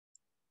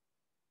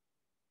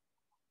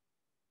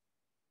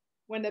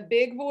when the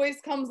big voice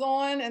comes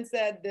on and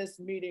said, this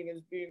meeting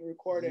is being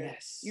recorded,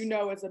 yes, you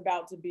know it's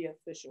about to be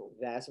official.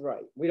 That's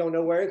right. We don't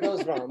know where it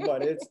comes from,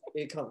 but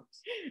it comes.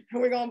 And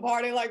we're going to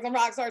party like some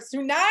rock stars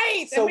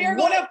tonight. So and we are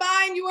going to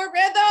find your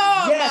rhythm.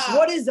 Yes,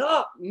 what is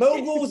up?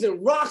 Moguls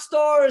and rock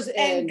stars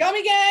and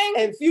Gummy Gang.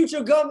 And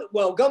future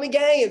Gummy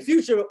Gang and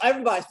future,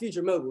 everybody's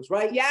future moguls,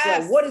 right?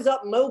 Yes. So what is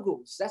up,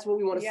 moguls? That's what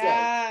we want to say.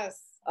 Yes.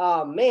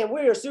 Man,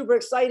 we are super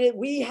excited.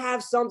 We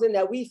have something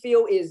that we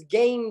feel is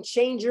game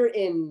changer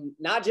in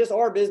not just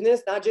our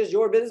business, not just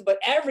your business, but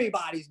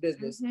everybody's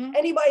business. Mm-hmm.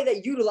 Anybody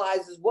that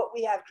utilizes what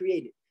we have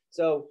created.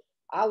 So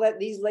I'll let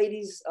these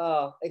ladies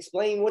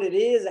explain what it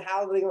is and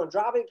how they're going to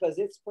drop it, because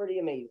it's pretty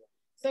amazing.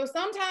 So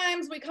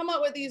sometimes we come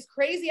up with these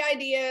crazy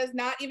ideas,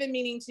 not even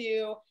meaning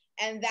to,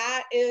 and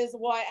that is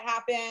what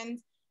happened.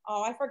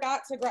 Oh, I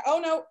forgot to grab.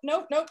 Oh,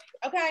 nope.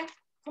 Okay,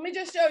 let me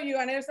just show you.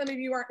 I know some of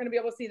you aren't going to be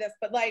able to see this,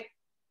 but like,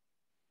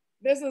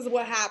 this is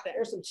what happened.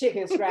 There's some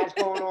chicken scratch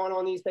going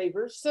on these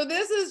papers. So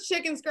this is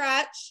chicken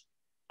scratch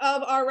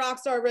of our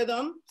Rockstar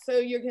rhythm. So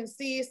you can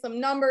see some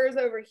numbers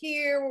over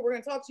here, what we're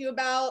going to talk to you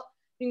about.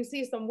 You can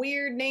see some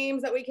weird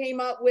names that we came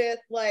up with,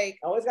 like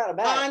it's got a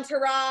back.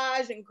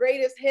 Entourage and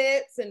Greatest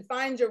Hits and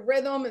Find Your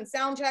Rhythm and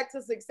Soundtrack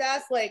to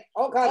Success, like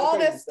all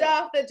this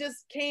stuff that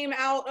just came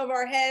out of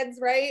our heads,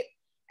 right?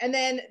 And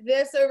then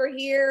this over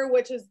here,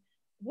 which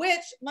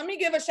let me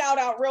give a shout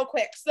out real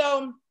quick.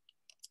 So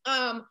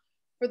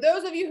for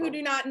those of you who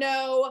do not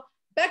know,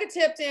 Becca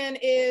Tipton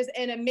is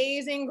an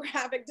amazing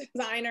graphic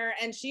designer,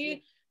 and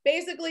she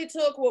basically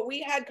took what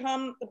we had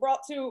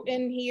brought to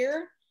in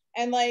here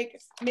and like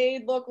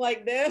made look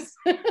like this.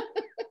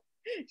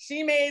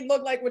 She made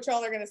look like what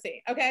y'all are gonna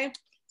see, okay?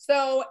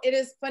 So it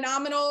is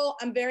phenomenal.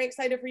 I'm very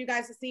excited for you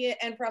guys to see it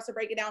and for us to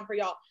break it down for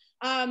y'all.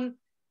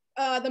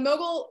 The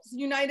Moguls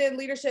United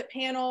Leadership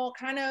Panel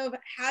kind of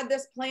had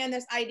this plan,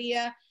 this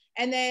idea,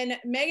 and then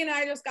Megan and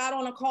I just got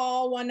on a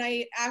call one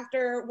night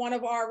after one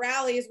of our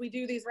rallies. We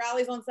do these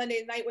rallies on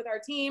Sunday night with our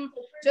team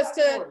just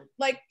to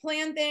like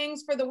plan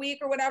things for the week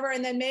or whatever.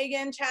 And then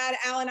Megan, Chad,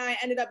 Al, and I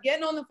ended up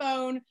getting on the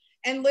phone,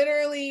 and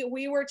literally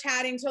we were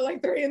chatting till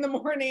like 3 in the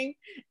morning.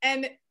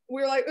 And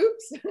we were like,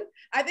 oops.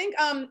 I think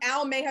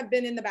Al may have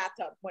been in the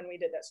bathtub when we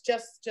did this.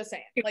 Just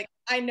saying. Like,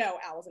 I know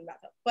Al was in the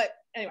bathtub. But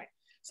anyway,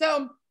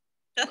 so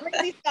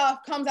crazy stuff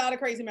comes out of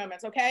crazy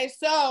moments, okay?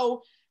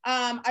 So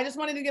I just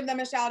wanted to give them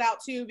a shout out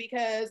too,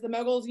 because the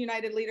Moguls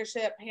United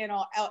Leadership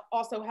Panel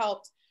also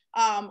helped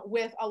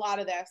with a lot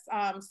of this.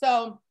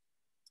 So,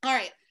 all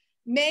right,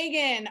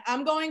 Megan,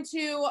 I'm going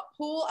to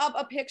pull up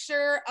a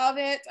picture of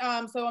it.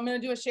 So I'm going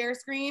to do a share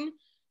screen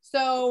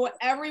so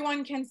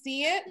everyone can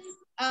see it.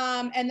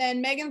 And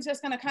then Megan's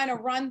just going to kind of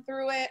run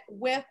through it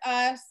with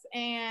us,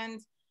 and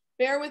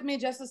bear with me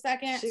just a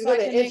second. She's going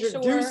to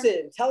introduce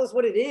it and tell us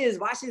what it is,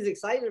 why she's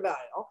excited about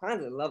it, all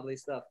kinds of lovely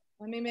stuff.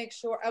 Let me make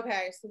sure.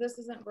 Okay, so this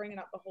isn't bringing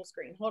up the whole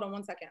screen. Hold on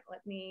one second.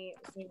 Let me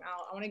zoom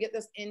out. I want to get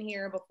this in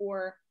here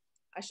before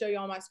I show you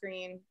on my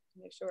screen.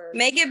 Make sure.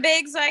 Make it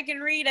big so I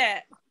can read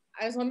it.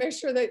 I just want to make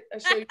sure that I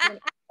show you an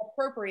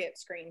appropriate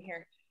screen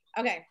here.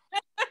 Okay.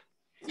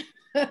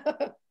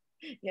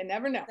 You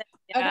never know.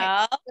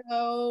 Yeah. Okay,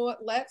 so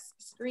let's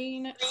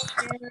screen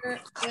share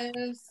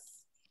this.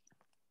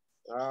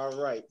 All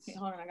right. Okay,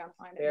 hold on, I gotta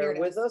find it. Bear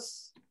with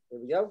us. Here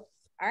we go.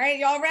 All right,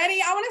 y'all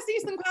ready? I want to see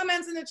some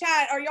comments in the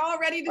chat. Are y'all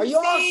ready to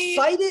see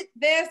excited?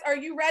 This? Are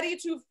you ready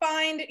to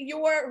find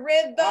your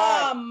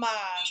rhythm?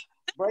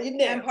 Bring it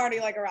down. And party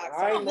like a rock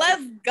star. Right,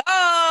 let's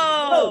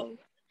go.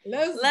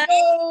 Let's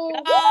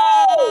go.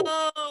 Ow,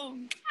 ow.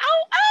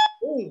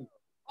 Ooh.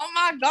 Oh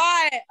my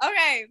God.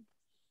 Okay.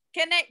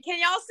 Can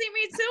y'all see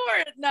me too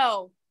or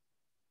no?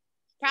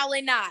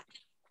 Probably not.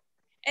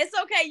 It's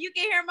okay. You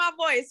can hear my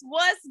voice.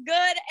 What's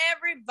good,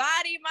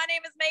 everybody? My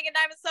name is Megan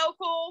Diamond. So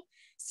cool.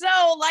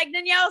 So like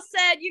Danielle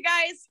said, you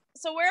guys,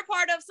 so we're a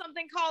part of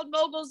something called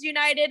Moguls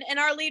United, and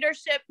our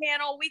leadership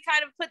panel, we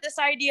kind of put this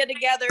idea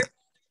together,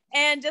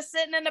 and just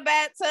sitting in the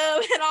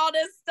bathtub and all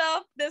this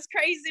stuff, this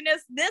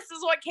craziness, this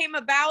is what came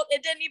about.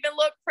 It didn't even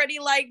look pretty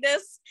like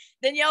this.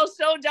 Danielle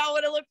showed y'all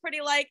what it looked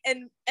pretty like,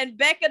 and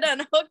Becca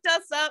done hooked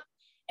us up.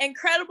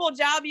 Incredible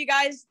job, you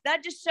guys.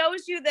 That just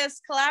shows you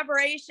this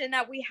collaboration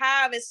that we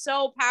have is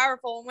so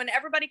powerful. And when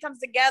everybody comes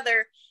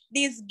together,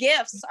 these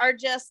gifts are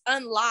just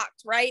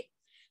unlocked, right?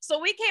 So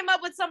we came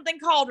up with something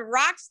called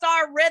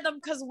Rockstar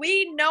Rhythm, because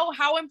we know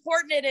how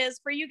important it is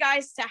for you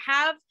guys to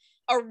have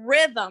a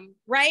rhythm,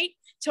 right?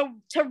 To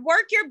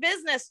work your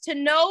business, to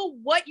know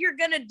what you're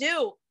going to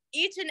do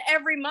each and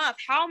every month.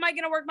 How am I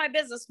going to work my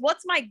business?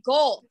 What's my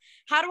goal?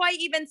 How do I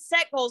even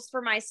set goals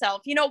for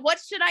myself? You know, what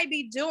should I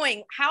be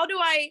doing? How do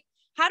I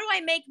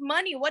make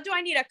money? What do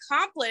I need to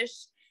accomplish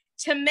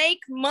to make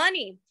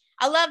money?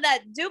 I love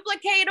that.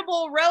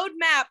 Duplicatable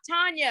roadmap,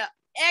 Tanya.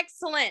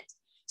 Excellent.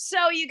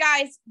 So you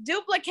guys,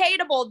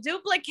 duplicatable,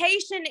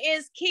 duplication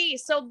is key.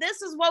 So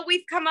this is what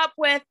we've come up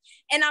with,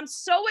 and I'm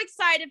so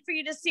excited for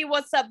you to see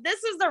what's up.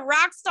 This is the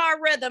Rockstar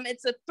Rhythm.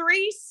 It's a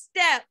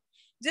 3-step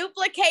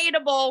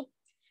duplicatable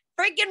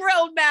freaking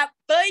roadmap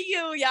for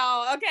you,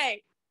 y'all.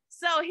 Okay,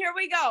 so here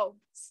we go.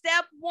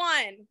 Step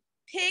 1,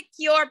 pick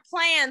your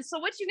plan. So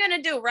what you're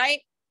going to do, right?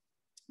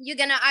 You're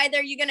going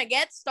to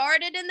get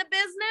started in the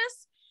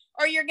business,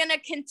 or you're going to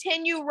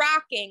continue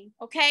rocking.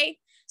 Okay.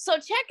 So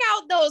check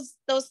out those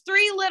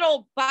three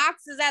little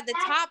boxes at the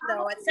top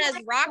though. It says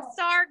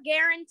Rockstar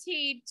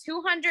guaranteed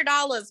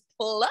 $200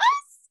 plus.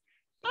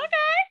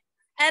 Okay.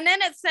 And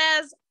then it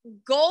says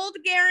gold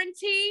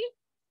guarantee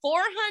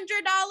 $400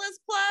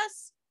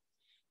 plus,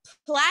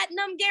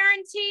 platinum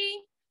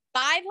guarantee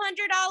 $500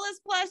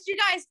 plus. You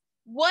guys,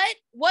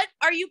 what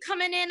are you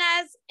coming in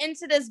as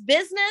into this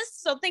business?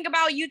 So think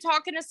about you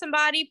talking to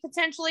somebody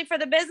potentially for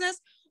the business,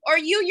 or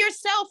you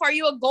yourself, are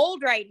you a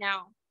gold right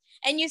now?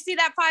 And you see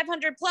that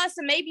 500 plus,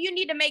 and maybe you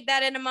need to make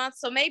that in a month.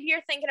 So maybe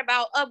you're thinking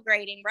about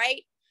upgrading,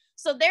 right?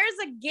 So there's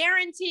a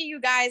guarantee, you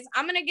guys.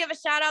 I'm going to give a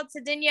shout out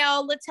to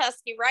Danielle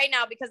Latusky right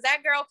now, because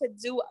that girl could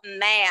do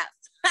math.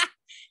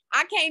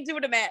 I can't do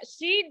the math.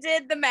 She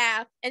did the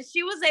math, and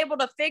she was able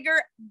to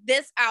figure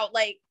this out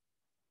like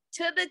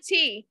to the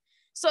T.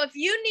 So if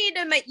you need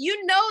to make,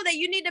 you know that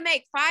you need to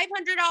make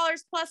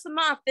 $500 plus a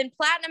month, then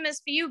platinum is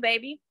for you,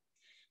 baby.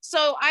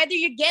 So either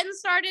you're getting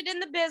started in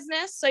the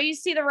business. So you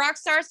see the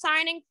Rockstar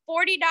signing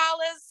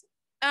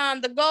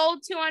 $40, the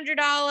gold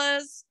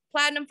 $200,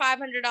 platinum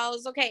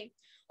 $500. Okay.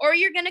 Or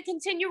you're going to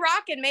continue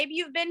rocking. Maybe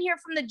you've been here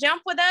from the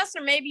jump with us,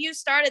 or maybe you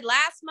started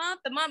last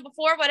month, the month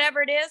before,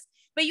 whatever it is,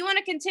 but you want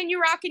to continue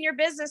rocking your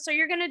business. So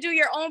you're going to do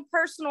your own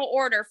personal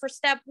order for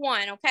step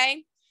 1.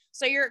 Okay.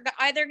 So you're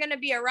either going to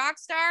be a rock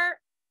star,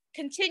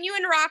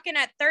 continuing rocking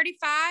at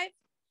 35,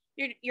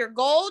 your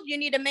gold, you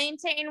need to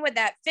maintain with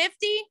that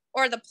 50,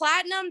 or the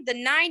platinum, the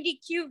 90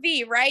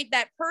 QV, right?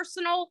 That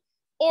personal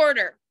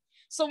order.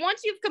 So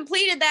once you've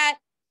completed that,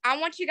 I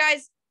want you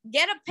guys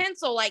get a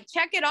pencil, like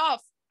check it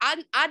off.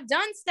 I've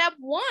done step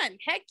 1.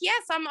 Heck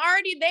yes, I'm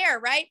already there,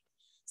 right?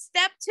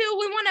 Step 2,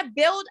 we want to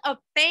build a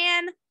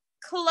fan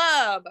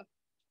club.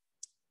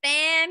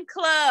 Fan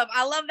club.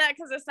 I love that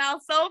because it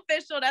sounds so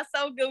official. That's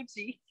so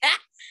Gucci.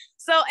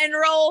 So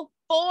enroll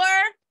 4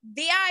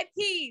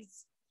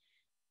 VIPs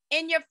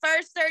in your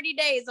first 30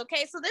 days.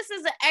 Okay. So this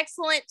is an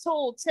excellent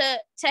tool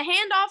to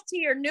hand off to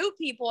your new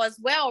people as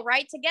well,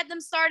 right? To get them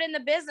started in the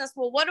business.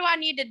 Well, what do I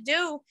need to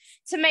do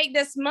to make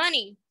this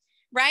money?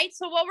 Right.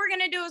 So what we're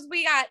going to do is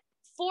we got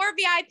 4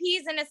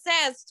 VIPs, and it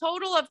says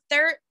total of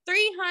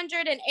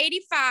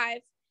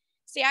 385.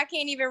 See, I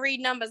can't even read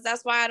numbers.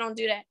 That's why I don't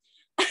do that.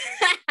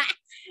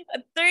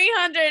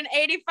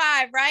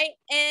 385, right?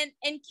 In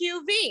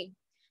QV.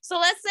 So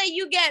let's say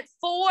you get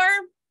 4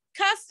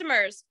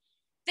 customers.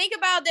 Think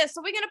about this.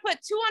 So we're going to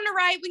put 2 on the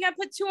right. We got to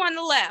put 2 on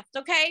the left.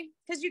 Okay.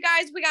 Because you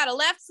guys, we got a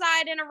left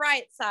side and a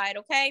right side.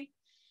 Okay.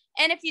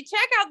 And if you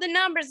check out the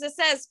numbers, it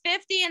says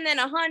 50 and then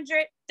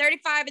 100,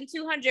 35 and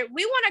 200.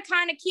 We want to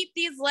kind of keep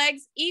these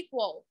legs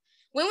equal.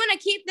 We want to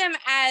keep them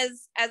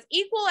as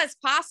equal as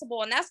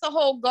possible. And that's the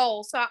whole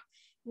goal. So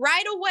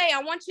right away,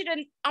 I want you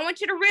to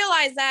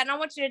realize that, and I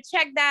want you to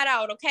check that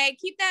out. Okay.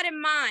 Keep that in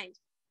mind.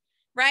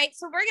 Right.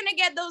 So we're going to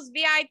get those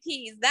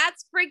VIPs.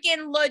 That's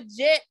freaking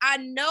legit. I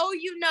know,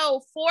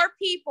 4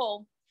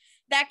 people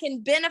that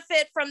can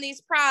benefit from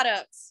these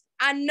products.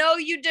 I know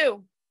you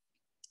do.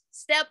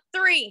 Step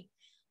 3.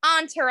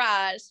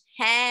 Entourage.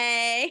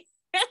 Hey.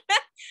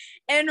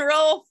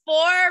 Enroll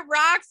 4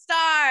 rock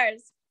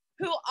stars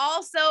who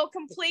also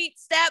complete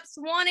steps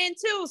 1 and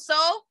 2.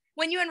 So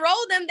when you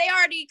enroll them, they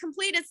already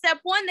completed step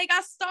 1. They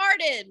got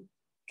started.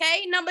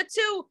 Okay. Number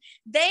 2,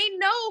 they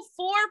know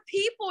 4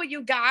 people,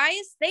 you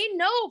guys. They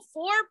know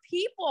 4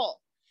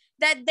 people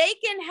that they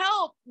can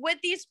help with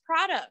these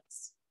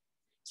products.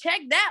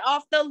 Check that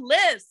off the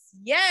list.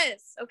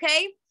 Yes.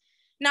 Okay.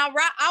 Now,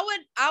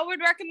 I would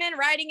recommend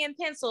writing in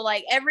pencil,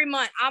 like every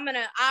month. I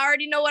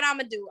already know what I'm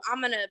going to do. I'm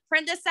going to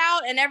print this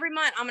out, and every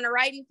month I'm going to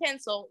write in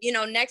pencil,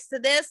 next to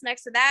this,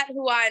 next to that,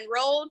 who I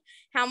enrolled,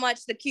 how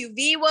much the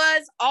QV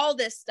was, all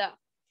this stuff.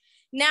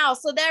 Now,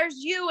 so there's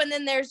you, and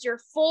then there's your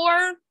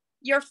 4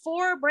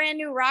 brand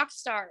new rock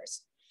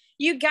stars.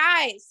 You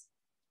guys,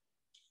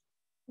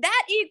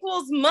 that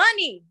equals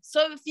money.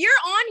 So if you're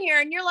on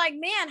here and you're like,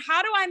 man,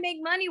 how do I make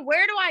money?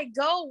 Where do I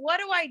go? What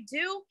do I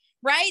do?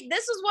 Right?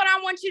 This is what I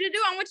want you to do.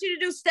 I want you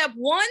to do step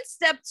 1,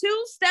 step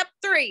 2, step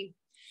 3.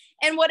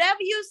 And whatever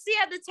you see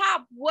at the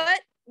top, what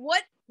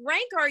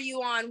rank are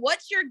you on?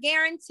 What's your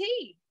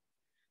guarantee?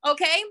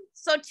 Okay.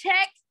 So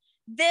check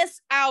this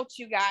out,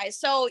 you guys.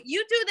 So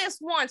you do this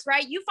once,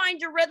 right? You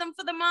find your rhythm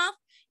for the month.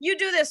 You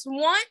do this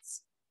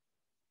once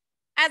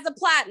as a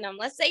platinum.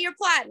 Let's say you're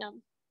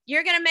platinum.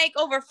 You're going to make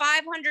over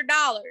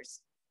 $500.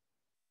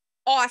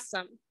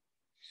 Awesome.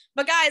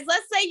 But guys,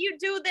 let's say you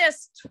do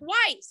this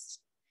twice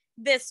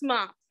this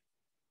month.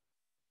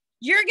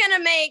 You're going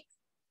to make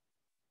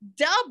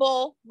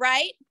double,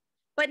 right?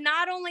 But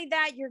not only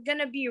that, you're going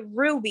to be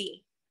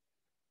ruby.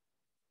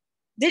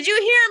 Did you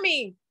hear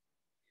me?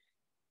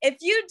 If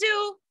you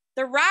do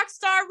the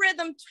Rockstar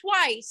rhythm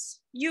twice,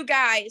 you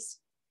guys,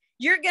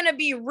 you're going to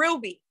be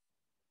ruby.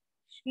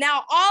 Now,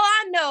 all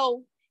I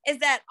know is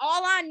that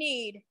all I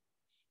need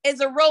is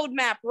a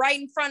roadmap right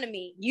in front of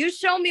me. You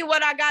show me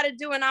what I got to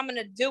do, and I'm going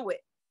to do it.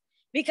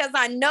 because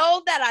I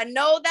know that I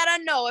know that I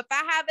know if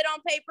I have it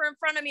on paper in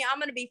front of me, I'm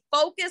going to be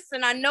focused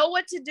and I know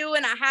what to do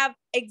and I have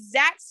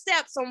exact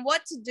steps on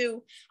what to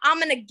do. I'm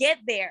going to get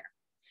there.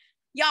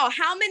 Y'all,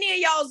 how many of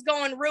y'all's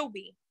going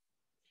Ruby?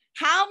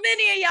 How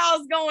many of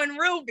y'all's going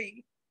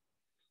Ruby?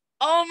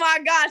 Oh my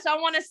gosh, I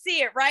want to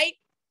see it, right?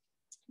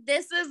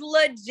 This is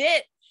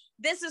legit.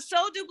 This is so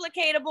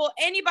duplicatable.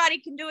 Anybody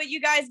can do it, you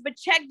guys, but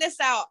check this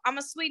out. I'm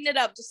going to sweeten it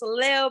up just a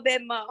little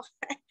bit more.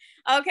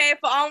 Okay,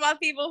 for all my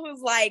people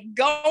who's like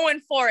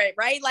going for it,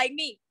 right? Like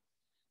me.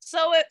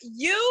 So if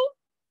you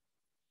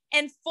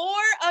and 4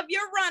 of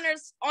your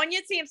runners on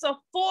your team, so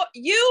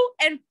you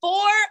and 4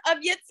 of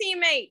your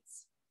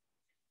teammates,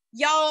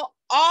 y'all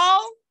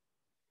all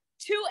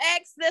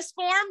 2x this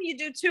form, you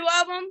do 2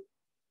 of them,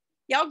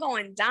 y'all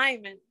going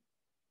diamond.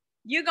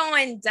 You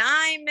going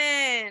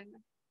diamond.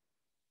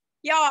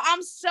 Y'all,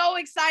 I'm so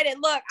excited.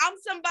 Look, I'm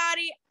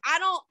somebody, I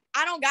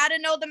don't got to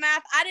know the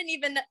math. I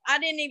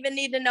didn't even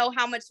need to know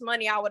how much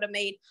money I would have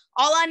made.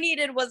 All I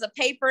needed was a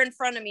paper in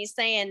front of me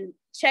saying,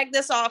 check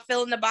this off,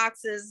 fill in the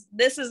boxes.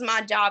 This is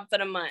my job for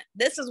the month.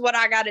 This is what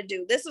I got to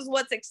do. This is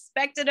what's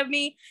expected of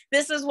me.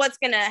 This is what's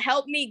going to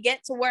help me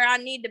get to where I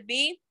need to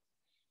be.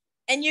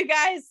 And you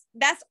guys,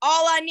 that's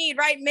all I need,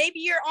 right?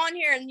 Maybe you're on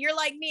here and you're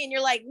like me and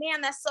you're like,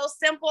 man, that's so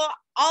simple.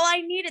 All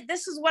I needed,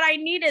 this is what I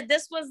needed.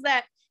 This was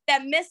that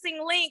missing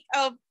link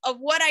of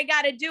what I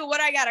got to do, what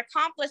I got to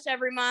accomplish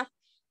every month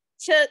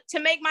to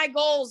make my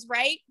goals,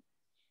 right?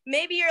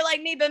 Maybe you're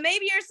like me, but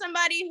maybe you're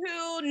somebody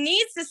who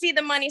needs to see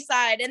the money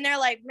side and they're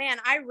like, man,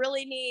 I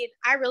really need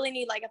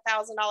like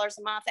 $1,000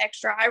 a month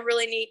extra. I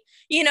really need,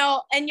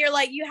 and you're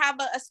like, you have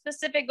a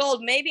specific goal.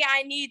 Maybe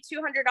I need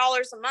 $200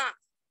 a month.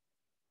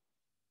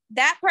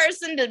 That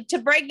person to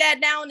break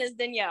that down is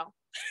Danielle.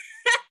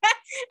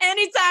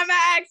 Anytime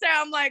I ask her,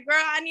 I'm like,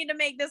 girl, I need to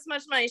make this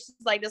much money. She's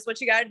like, this is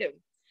what you got to do.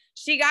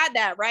 She got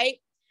that, right?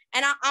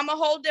 And I'm a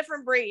whole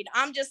different breed.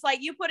 I'm just like,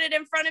 you put it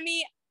in front of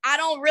me. I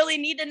don't really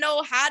need to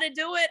know how to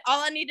do it.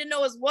 All I need to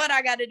know is what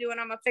I got to do, and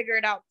I'm going to figure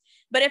it out.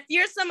 But if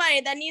you're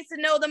somebody that needs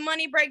to know the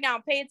money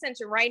breakdown, pay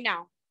attention right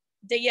now.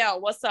 Danielle,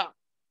 what's up?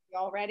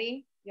 Y'all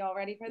ready? Y'all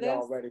ready for this?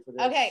 Y'all ready for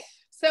this? Okay.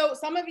 So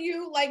some of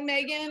you, like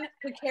Megan,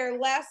 could care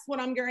less what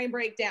I'm going to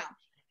break down.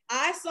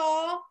 I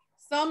saw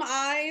some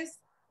eyes.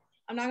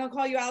 I'm not going to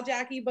call you out,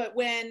 Jackie, but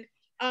when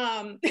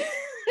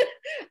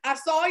I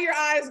saw your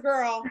eyes,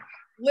 girl,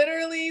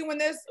 literally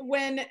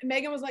when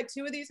Megan was like,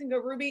 2 of these can go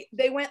Ruby,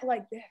 they went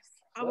like this.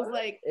 I was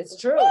like, it's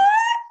true. What?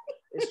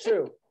 It's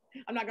true.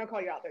 I'm not going to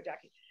call you out there,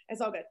 Jackie.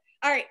 It's all good.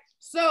 All right.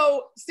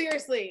 So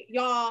seriously,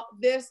 y'all,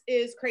 this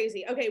is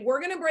crazy. Okay. We're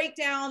going to break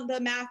down the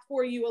math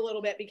for you a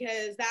little bit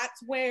because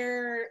that's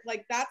where,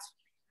 like, that's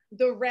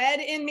the red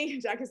in me.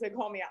 Jackie said,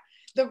 call me out.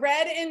 The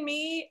red in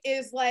me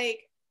is like,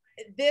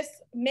 this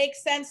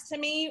makes sense to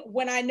me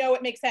when I know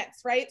it makes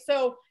sense, right?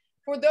 So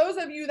for those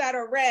of you that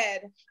are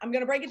red, I'm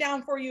going to break it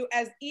down for you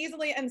as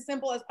easily and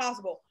simple as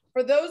possible.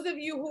 For those of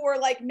you who are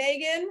like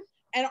Megan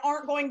and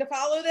aren't going to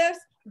follow this,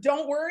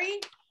 don't worry.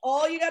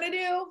 All you got to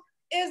do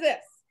is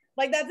this.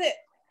 Like, that's it.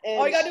 And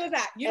all you got to do is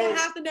that. You don't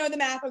have to know the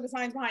math or the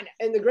science behind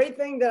it. And the great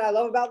thing that I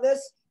love about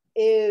this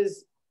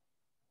is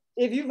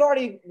if you've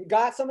already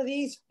got some of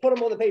these, put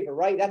them on the paper,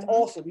 right? That's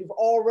awesome. You've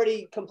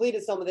already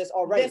completed some of this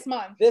already.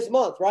 This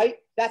month, right?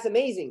 That's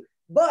amazing.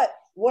 But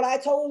what I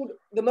told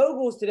the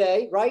moguls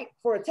today, right,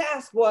 for a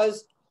task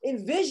was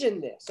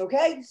envision this,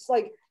 okay? It's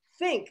like,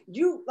 think.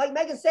 You, like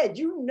Megan said,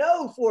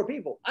 4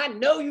 people. I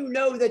know you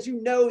know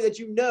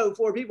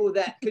 4 people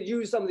that could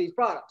use some of these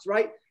products,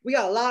 right? We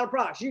got a lot of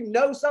products. You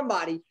know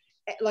somebody,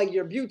 like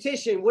your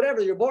beautician,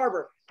 whatever, your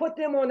barber, put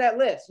them on that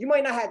list. You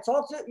might not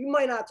talk to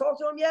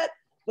them yet,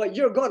 but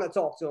you're gonna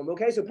talk to them,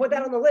 okay? So put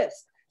that on the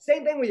list.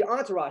 Same thing with your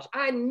entourage.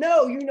 I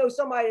know you know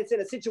somebody that's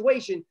in a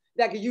situation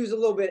that could use a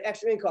little bit of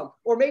extra income,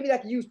 or maybe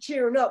that could use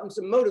cheering up and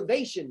some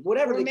motivation,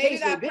 whatever the case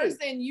may be. Maybe that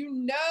person you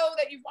know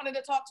that you've wanted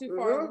to talk to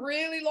for a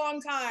really long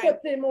time.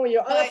 Put them on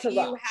your entourage. But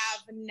you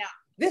have not.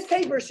 This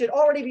paper should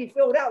already be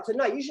filled out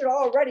tonight. You should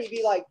already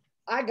be like,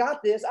 I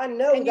got this. I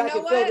know I can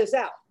fill this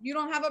out. You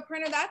don't have a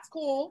printer. That's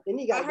cool.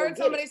 I heard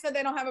somebody said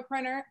they don't have a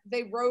printer.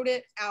 They wrote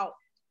it out.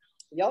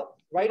 Yep.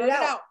 Write it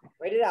out.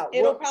 Write it out.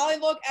 It'll probably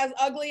look as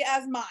ugly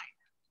as mine.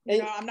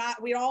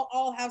 We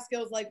all have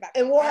skills like that.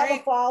 And we'll have a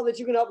file that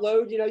you can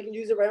upload. You can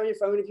use it right on your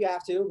phone if you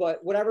have to,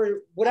 but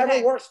whatever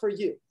works for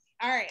you.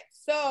 All right.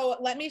 So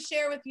let me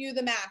share with you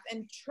the math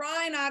and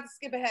try not to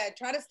skip ahead.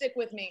 Try to stick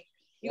with me.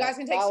 You guys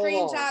can take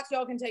screenshots.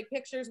 Y'all can take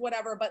pictures,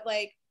 whatever, but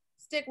like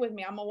stick with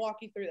me. I'm going to walk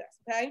you through this.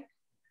 Okay.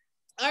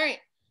 All right.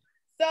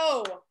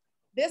 So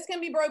this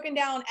can be broken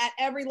down at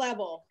every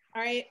level.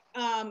 All right.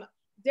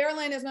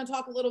 Darylyn is going to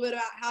talk a little bit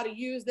about how to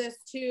use this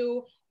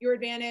to your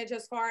advantage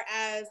as far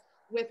as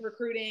with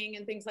recruiting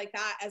and things like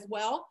that as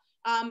well.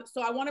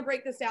 So I want to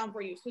break this down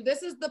for you. So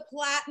this is the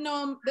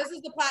platinum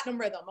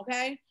rhythm.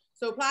 Okay.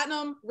 So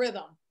platinum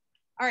rhythm.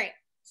 All right.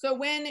 So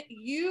when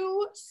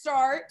you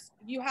start,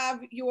 you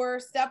have your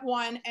step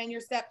 1 and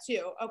your step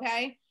 2.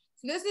 Okay.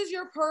 So this is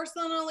your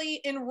personally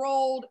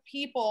enrolled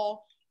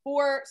people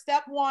for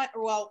step 1,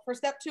 for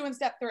step 2 and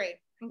step 3.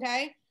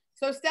 Okay.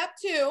 So step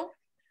 2,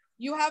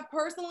 you have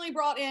personally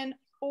brought in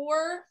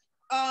 4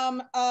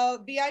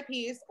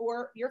 VIPs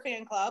or your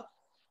fan club,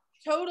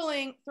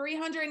 totaling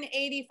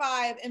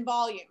 385 in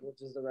volume,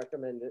 which is the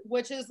recommended,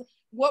 which is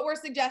what we're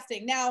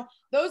suggesting. Now,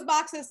 those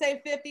boxes say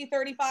 50,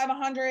 35,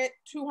 100,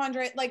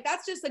 200. Like,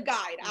 that's just a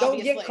guide. Don't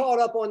obviously. get caught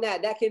up on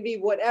that. That can be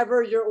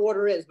whatever your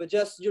order is, but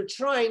just you're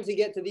trying to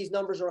get to these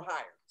numbers or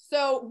higher.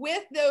 So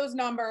with those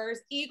numbers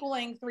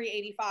equaling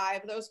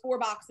 385, those 4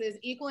 boxes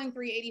equaling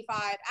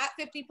 385 at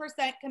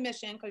 50%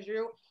 commission, because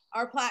you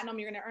are platinum,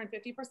 you're going to earn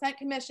 50%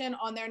 commission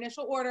on their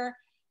initial order.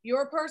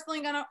 You're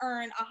personally going to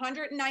earn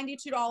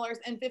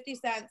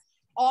 $192.50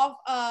 off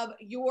of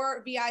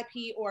your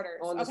VIP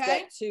orders. On the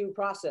step 2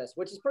 process,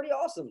 which is pretty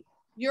awesome.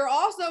 You're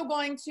also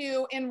going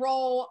to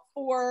enroll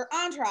for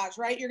Entourage,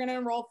 right? You're going to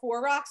enroll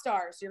for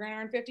Rockstars. You're going to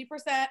earn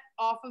 50%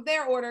 off of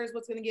their orders,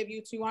 what's going to give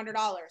you $200.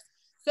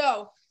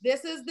 So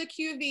this is the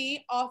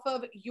QV off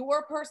of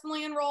your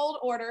personally enrolled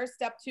orders,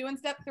 step 2 and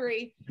step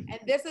 3. And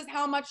this is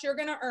how much you're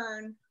going to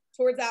earn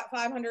towards that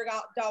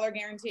 $500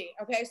 guarantee.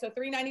 Okay, so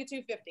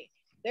 $392.50.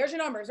 There's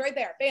your numbers right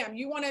there. Bam.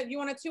 You want to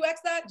 2x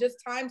that?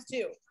 Just times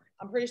 2.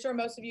 I'm pretty sure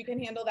most of you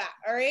can handle that.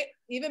 All right.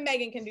 Even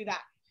Megan can do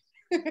that.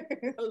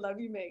 I love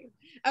you, Megan.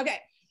 Okay.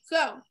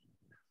 So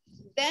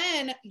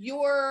then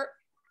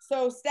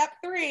so step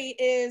 3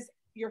 is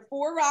your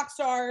 4 rock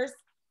stars,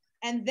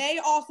 and they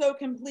also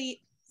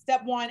complete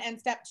step 1 and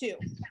step 2.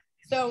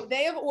 So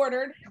they have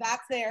ordered,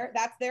 that's their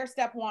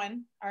step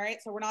 1. All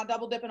right. So we're not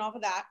double dipping off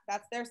of that.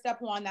 That's their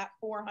step 1, that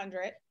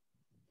 400.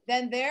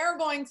 Then they're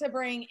going to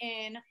bring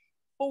in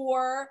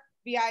 4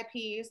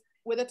 VIPs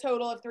with a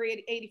total of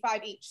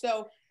 385 each.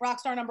 So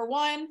Rockstar number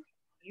 1,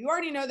 you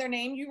already know their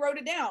name. You wrote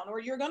it down, or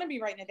you're going to be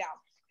writing it down.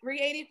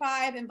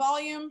 385 in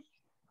volume.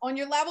 On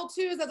your level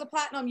 2s as a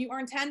platinum, you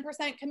earn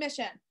 10%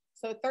 commission.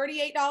 So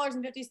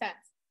 $38.50.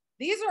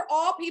 These are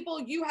all people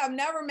you have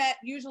never met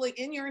usually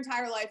in your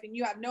entire life, and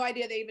you have no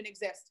idea they even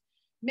exist.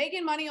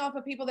 Making money off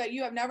of people that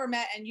you have never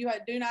met and you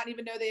do not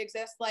even know they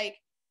exist. Like,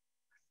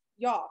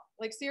 y'all,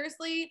 like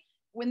seriously,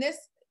 when the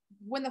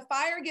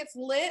fire gets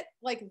lit,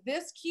 like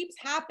this keeps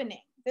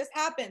happening. This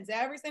happens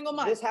every single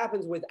month. This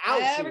happens without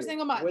you. Every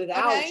single month.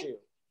 Without you.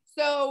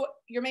 So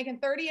you're making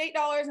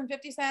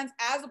 $38.50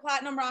 as a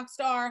platinum rock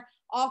star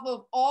off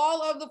of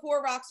all of the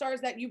 4 rock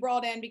stars that you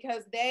brought in,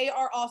 because they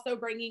are also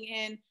bringing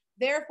in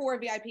their 4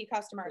 VIP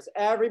customers.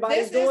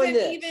 Everybody's doing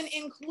this. This isn't even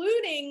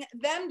including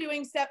them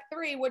doing step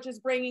 3, which is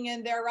bringing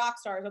in their rock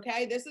stars.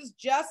 Okay. This is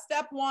just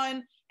step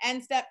 1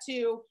 and step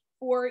 2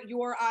 for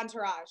your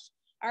entourage.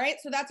 All right.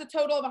 So that's a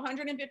total of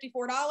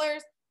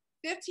 $154,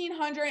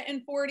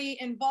 $1,540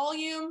 in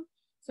volume.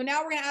 So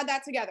now we're going to add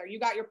that together. You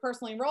got your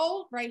personally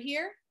enrolled right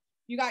here.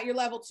 You got your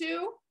level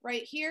 2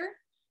 right here.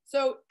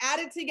 So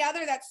added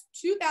together, that's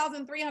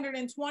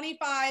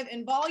 $2,325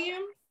 in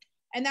volume.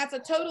 And that's a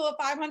total of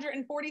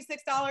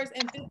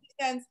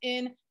 $546.50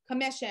 in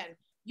commission.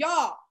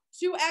 Y'all,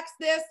 2x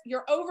this,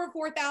 you're over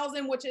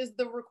 4,000, which is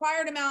the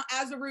required amount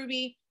as a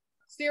Ruby.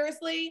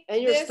 Seriously.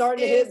 And you're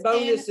starting to hit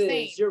bonuses.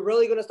 Insane. You're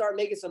really going to start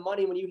making some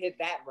money when you hit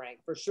that rank,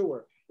 for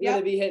sure. You're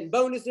going to be hitting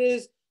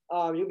bonuses.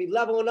 You'll be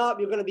leveling up.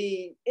 You're going to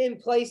be in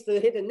place to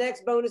hit the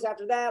next bonus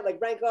after that, like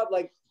rank up.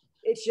 Like,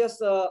 it's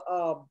just a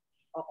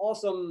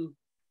awesome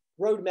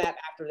roadmap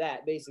after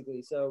that,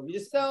 basically. So you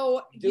just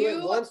do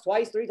it once,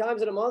 twice, 3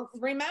 times in a month.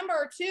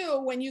 Remember too,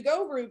 when you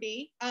go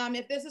Ruby,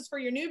 if this is for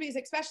your newbies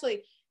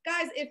especially,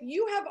 guys, if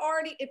you're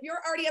already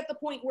at the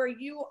point where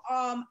you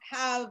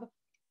have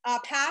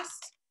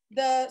passed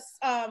the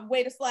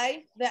way to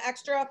slay, the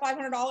extra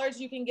 $500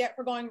 you can get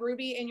for going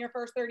Ruby in your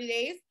first 30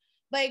 days.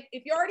 Like,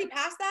 if you already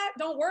passed that,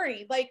 don't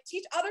worry. Like,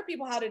 teach other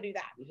people how to do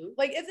that. Mm-hmm.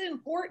 Like, it's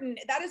important.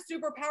 That is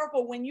super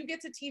powerful when you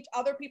get to teach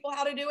other people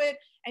how to do it,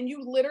 and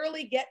you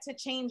literally get to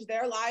change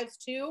their lives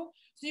too.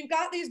 So you've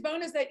got these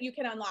bonuses that you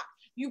can unlock.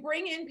 You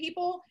bring in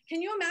people.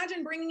 Can you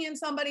imagine bringing in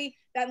somebody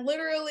that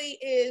literally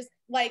is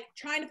like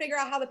trying to figure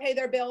out how to pay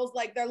their bills,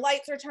 like their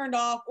lights are turned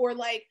off, or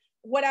like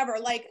whatever,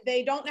 like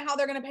they don't know how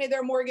they're going to pay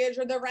their mortgage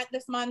or their rent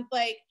this month.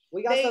 Like,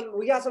 we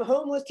got some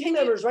homeless team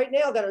members right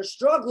now that are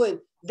struggling,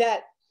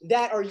 that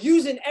are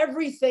using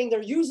everything.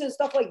 They're using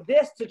stuff like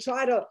this to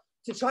try to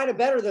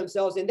better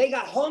themselves, and they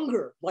got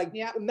hunger. Like,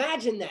 yeah.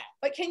 Imagine that.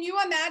 But can you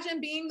imagine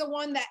being the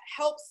one that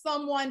helps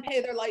someone pay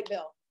their light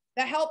bill,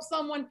 that helps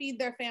someone feed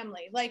their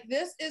family? Like,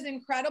 this is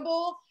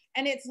incredible,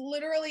 and it's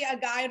literally a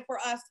guide for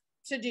us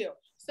to do.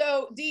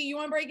 So Dee, you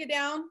want to break it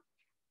down?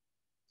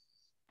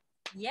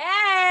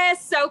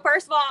 Yes. So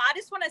first of all, I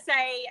just want to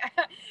say,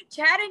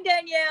 Chad and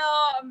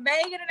Danielle,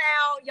 Megan and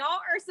Al,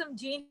 y'all are some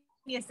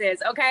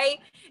geniuses. Okay,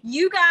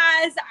 you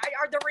guys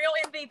are the real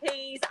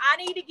MVPs. I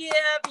need to give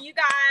you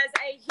guys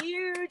a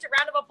huge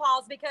round of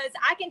applause, because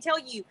I can tell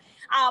you,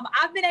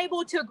 I've been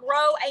able to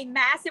grow a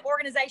massive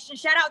organization.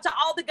 Shout out to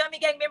all the Gummy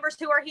Gang members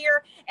who are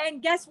here.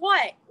 And guess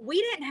what?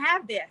 We didn't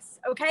have this.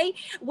 Okay,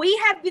 we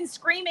have been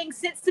screaming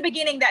since the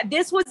beginning that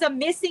this was a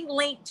missing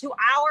link to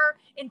our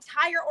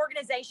entire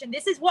organization.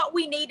 This is what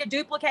we need to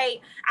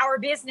duplicate our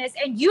business,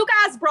 and you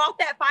guys brought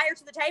that fire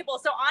to the table.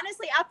 So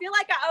honestly, I feel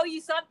like I owe you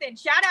something.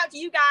 Shout out to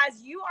you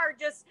guys. You are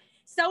just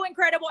so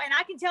incredible. And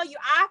I can tell you,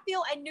 I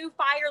feel a new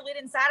fire lit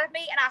inside of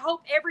me. And I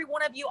hope every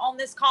one of you on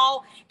this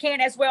call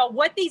can as well.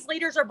 What these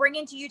leaders are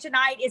bringing to you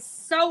tonight is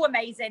so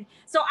amazing.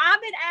 So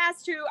I've been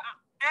asked to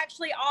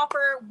actually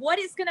offer what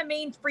it's going to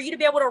mean for you to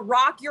be able to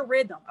rock your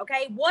rhythm.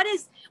 Okay. What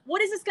is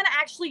this going to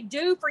actually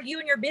do for you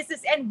and your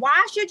business? And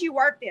why should you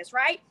work this?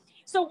 Right.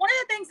 So one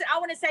of the things that I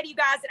want to say to you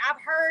guys that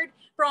I've heard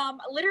from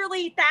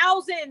literally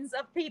thousands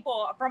of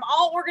people from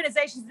all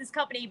organizations in this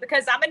company,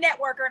 because I'm a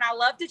networker and I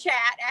love to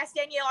chat. Ask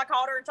Danielle, I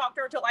called her and talked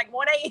to her till like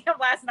 1 a.m.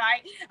 last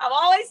night. I'm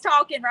always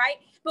talking, right?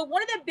 But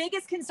one of the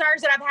biggest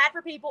concerns that I've had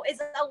for people is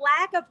a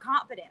lack of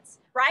confidence,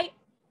 right?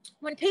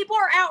 When people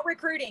are out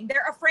recruiting,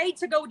 they're afraid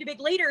to go to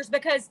big leaders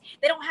because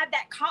they don't have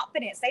that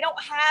confidence. They don't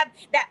have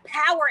that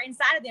power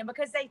inside of them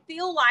because they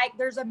feel like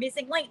there's a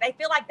missing link. They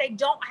feel like they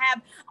don't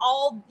have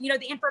all,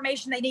 the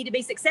information they need to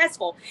be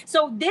successful.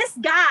 So this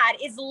guide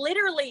is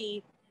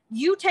literally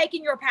you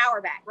taking your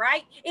power back,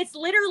 right? It's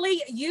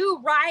literally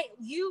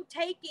you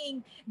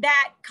taking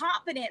that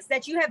confidence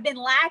that you have been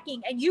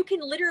lacking, and you can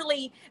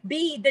literally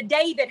be the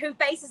David who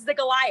faces the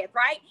Goliath,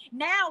 right?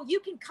 Now you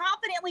can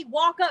confidently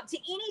walk up to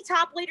any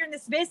top leader in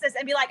this business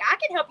and be like, I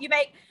can help you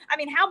make,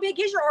 how big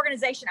is your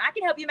organization? I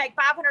can help you make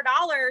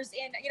 $500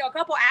 in, a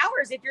couple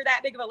hours if you're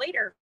that big of a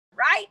leader,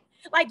 right?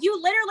 Like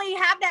you literally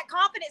have that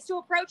confidence to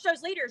approach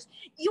those leaders.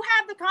 You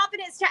have the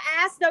confidence to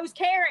ask those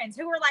Karens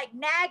who are like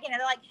nagging and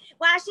they're like,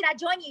 why should I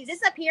join you? Is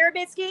this a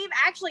pyramid scheme?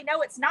 Actually,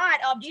 no, it's not.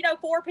 Do you know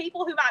 4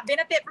 people who might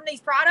benefit from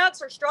these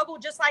products or struggle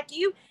just like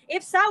you?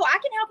 If so, I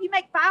can help you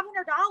make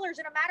 $500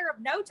 in a matter of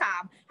no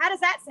time. How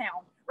does that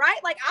sound? Right?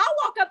 Like I'll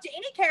walk up to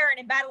any Karen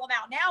and battle them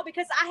out now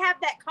because I have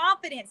that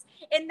confidence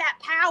in that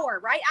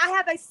power, right? I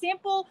have a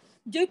simple,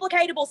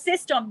 duplicatable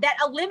system that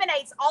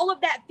eliminates all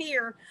of that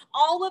fear,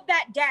 all of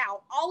that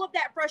doubt, all of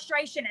that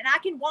frustration. And I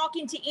can walk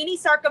into any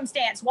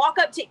circumstance, walk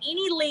up to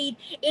any lead,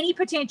 any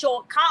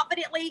potential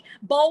confidently,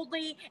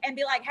 boldly, and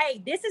be like,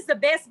 hey, this is the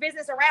best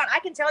business around. I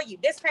can tell you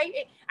this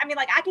pay.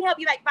 I can help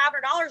you make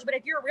 $500, but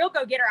if you're a real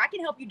go-getter, I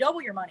can help you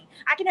double your money.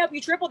 I can help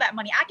you triple that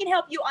money. I can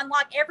help you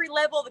unlock every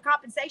level of the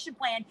compensation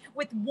plan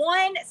with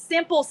one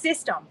simple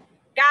system.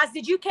 Guys,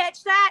 did you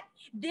catch that?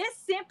 This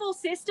simple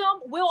system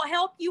will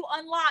help you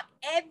unlock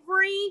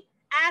every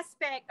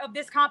aspect of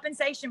this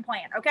compensation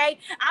plan, okay?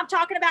 I'm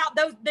talking about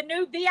the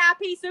new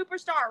VIP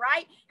superstar,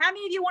 right? How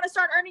many of you want to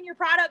start earning your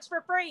products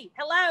for free?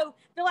 Hello,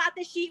 fill out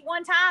this sheet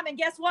one time, and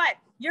guess what?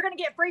 You're going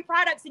to get free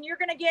products, and you're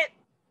going to get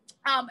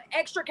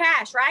extra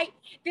cash, right?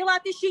 Fill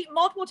out this sheet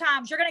multiple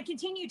times. You're going to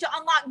continue to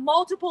unlock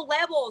multiple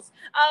levels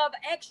of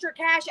extra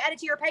cash added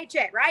to your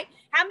paycheck, right?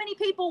 How many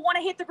people want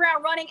to hit the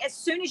ground running as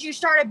soon as you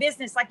start a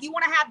business? Like you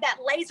want to have that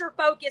laser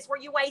focus where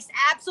you waste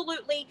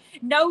absolutely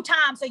no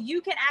time so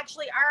you can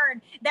actually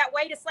earn that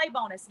way to slay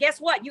bonus.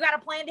 Guess what? You got a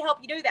plan to help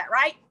you do that,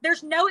 right?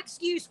 There's no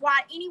excuse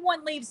why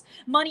anyone leaves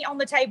money on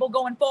the table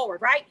going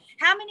forward, right?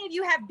 How many of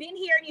you have been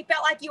here and you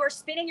felt like you were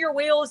spinning your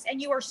wheels and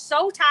you are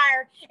so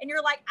tired and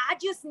you're like, I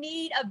just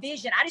need a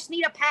vision. I just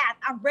need a path.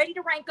 I'm ready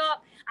to rank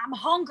up. I'm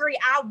hungry.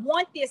 I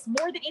want this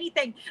more than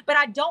anything, but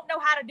I don't know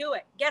how to do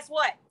it. Guess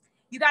what?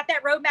 You got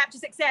that roadmap to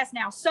success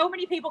now. So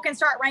many people can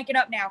start ranking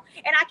up now.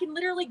 And I can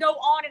literally go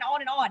on and on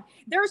and on.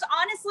 There's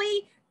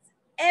honestly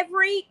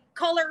every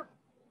color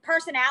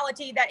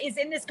personality that is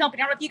in this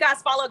company. I don't know if you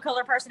guys follow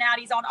color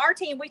personalities. On our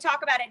team, we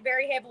talk about it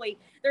very heavily.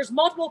 There's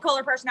multiple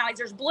color personalities.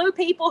 There's blue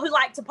people who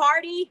like to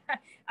party.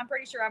 I'm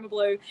pretty sure I'm a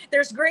blue.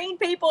 There's green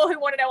people who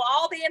want to know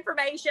all the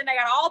information. They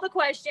got all the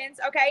questions.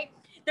 Okay.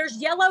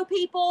 There's yellow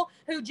people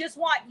who just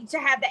want to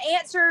have the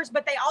answers,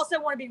 but they also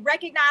want to be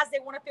recognized. They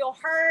want to feel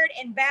heard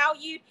and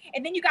valued.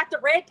 And then you got the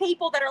red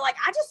people that are like,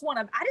 I just want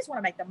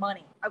to make the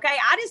money. Okay.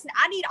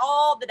 I need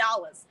all the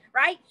dollars.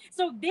 Right.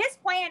 So this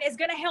plan is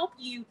going to help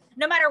you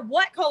no matter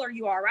what color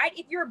you are. Right.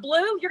 If you're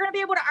blue, you're going to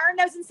be able to earn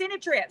those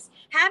incentive trips.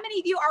 How many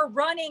of you are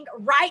running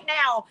right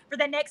now for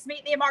the next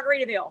Meet Me in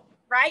Margaritaville?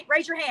 Right.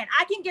 Raise your hand.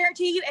 I can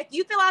guarantee you, if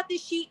you fill out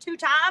this sheet 2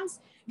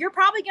 times, you're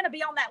probably going to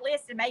be on that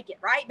list and make it,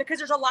 right? Because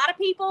there's a lot of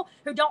people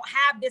who don't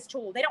have this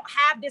tool. They don't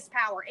have this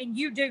power, and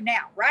you do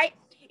now, right?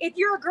 If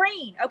you're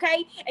green,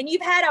 okay, and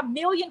you've had a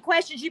million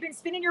questions, you've been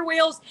spinning your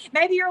wheels,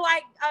 maybe you're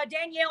like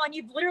Danielle, and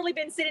you've literally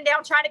been sitting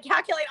down trying to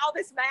calculate all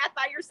this math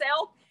by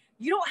yourself.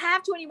 You don't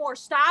have to anymore.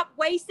 Stop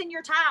wasting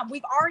your time.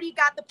 We've already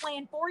got the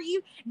plan for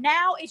you.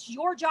 Now it's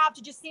your job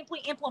to just simply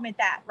implement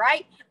that,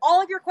 right?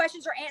 All of your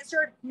questions are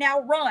answered.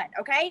 Now run,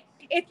 okay?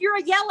 If you're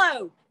a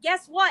yellow,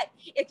 guess what?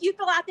 If you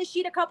fill out this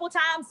sheet a couple of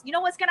times, you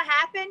know what's going to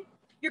happen?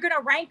 You're going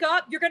to rank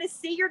up. You're going to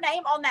see your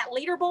name on that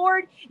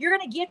leaderboard. You're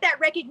going to get that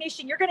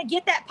recognition. You're going to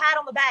get that pat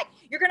on the back.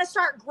 You're going to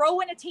start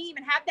growing a team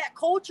and have that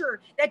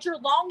culture that you're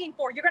longing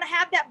for. You're going to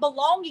have that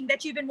belonging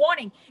that you've been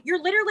wanting. You're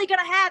literally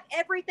going to have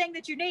everything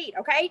that you need,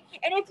 okay?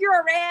 And if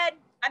you're a red,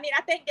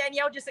 I think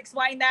Danielle just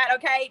explained that,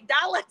 okay?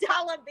 Dollar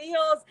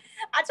bills.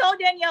 I told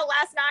Danielle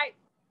last night,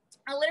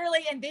 I literally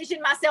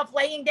envision myself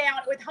laying down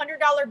with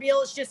 $100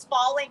 bills just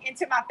falling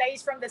into my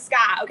face from the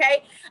sky.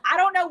 Okay. I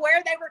don't know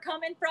where they were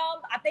coming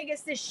from. I think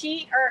it's the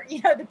sheet or,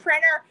 the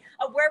printer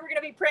of where we're going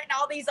to be printing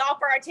all these off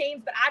for our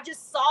teams. But I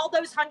just saw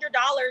those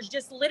 $100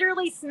 just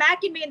literally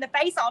smacking me in the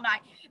face all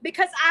night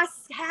because I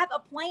have a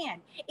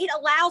plan. It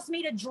allows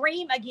me to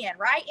dream again,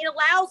 right? It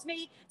allows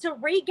me to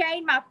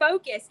regain my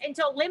focus and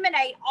to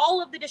eliminate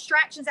all of the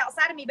distractions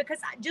outside of me because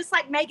just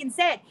like Megan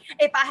said,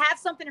 if I have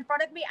something in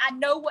front of me, I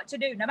know what to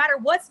do. No matter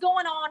what's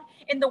going on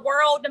in the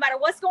world, no matter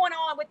what's going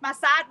on with my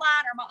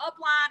sideline or my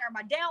upline or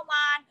my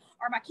downline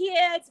or my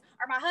kids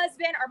or my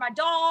husband or my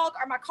dog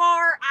or my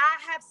car,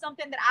 I have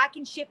something that I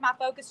can shift my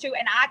focus to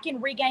and I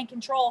can regain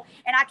control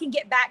and I can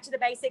get back to the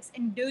basics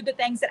and do the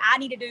things that I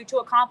need to do to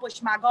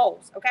accomplish my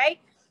goals. Okay.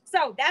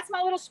 So that's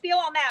my little spiel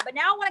on that. But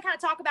now I want to kind of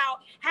talk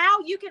about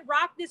how you can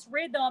rock this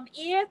rhythm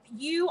if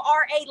you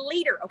are a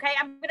leader. Okay.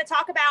 I'm going to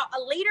talk about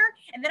a leader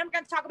and then I'm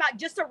going to talk about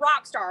just a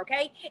rock star.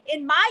 Okay.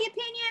 In my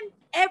opinion,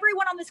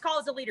 everyone on this call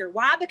is a leader.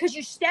 Why? Because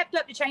you stepped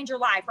up to change your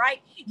life,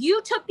 right?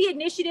 You took the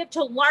initiative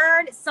to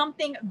learn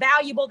something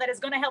valuable that is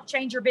going to help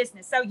change your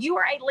business. So you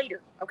are a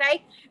leader.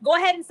 Okay. Go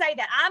ahead and say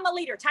that. I'm a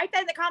leader. Type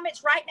that in the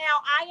comments right now.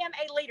 I am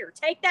a leader.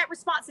 Take that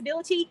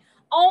responsibility.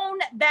 Own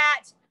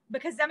that.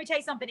 Because let me tell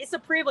you something, it's a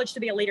privilege to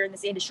be a leader in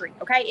this industry.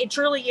 Okay. It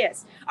truly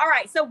is. All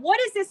right. So what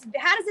is this?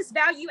 How does this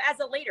value as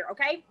a leader?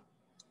 Okay.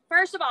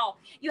 First of all,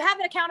 you have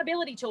an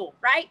accountability tool,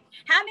 right?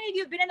 How many of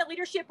you have been in a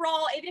leadership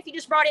role, even if you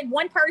just brought in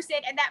one person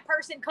and that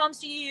person comes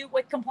to you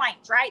with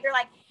complaints, right? They're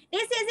like,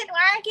 this isn't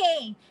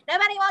working.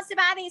 Nobody wants to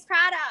buy these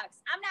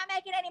products. I'm not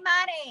making any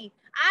money.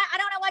 I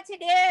don't know what to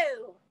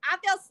do. I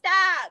feel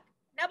stuck.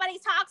 Nobody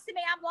talks to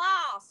me. I'm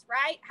lost,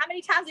 right? How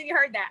many times have you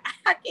heard that?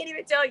 I can't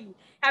even tell you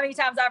how many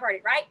times I've heard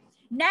it, right?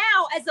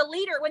 Now, as a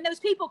leader, when those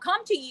people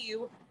come to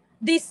you,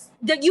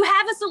 you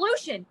have a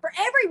solution for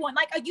everyone,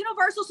 like a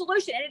universal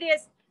solution. And it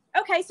is,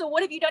 okay, so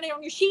what have you done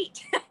on your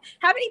sheet?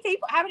 How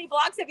many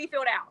blocks have you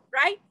filled out,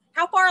 right?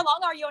 How far along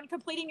are you on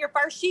completing your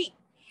first sheet?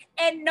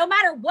 And no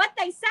matter what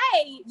they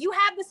say, you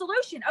have the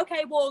solution.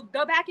 Okay, well,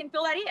 go back and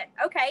fill that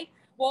in. Okay,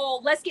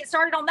 well, let's get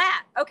started on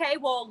that. Okay,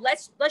 well,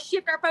 let's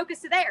shift our focus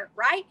to there,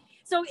 right?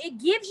 So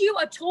it gives you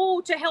a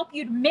tool to help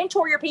you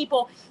mentor your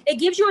people. It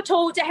gives you a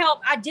tool to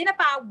help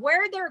identify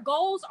where their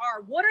goals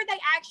are. What are they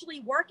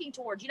actually working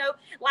towards?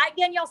 Like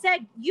Danielle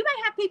said, you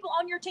may have people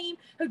on your team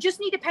who just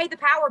need to pay the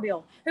power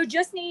bill, who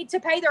just need to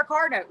pay their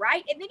car note,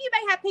 right? And then you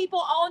may have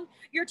people on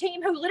your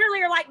team who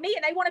literally are like me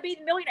and they want to be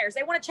the millionaires.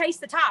 They want to chase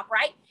the top,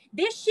 right?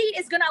 This sheet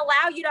is going to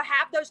allow you to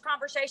have those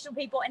conversations with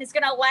people and it's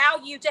going to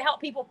allow you to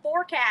help people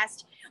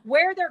forecast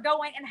where they're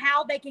going and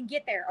how they can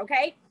get there,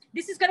 okay?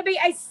 This is going to be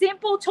a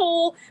simple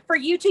tool for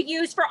you to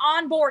use for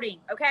onboarding,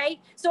 okay?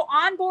 So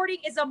onboarding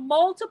is a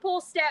multiple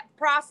step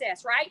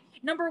process, right?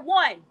 Number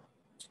one,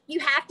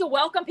 you have to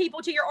welcome people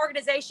to your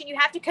organization. You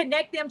have to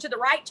connect them to the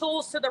right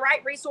tools, to the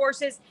right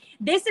resources.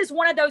 This is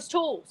one of those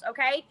tools,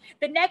 okay?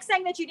 The next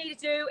thing that you need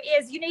to do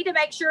is you need to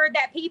make sure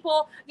that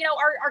people,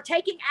 are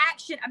taking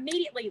action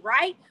immediately,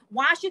 right?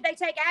 Why should they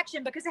take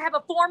action? Because they have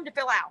a form to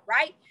fill out,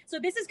 right? So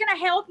this is going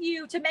to help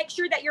you to make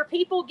sure that your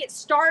people get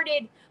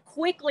started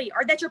quickly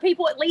or that your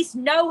people at least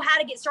know how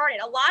to get started.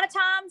 A lot of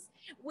times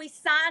we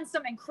sign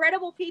some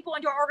incredible people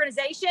into our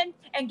organization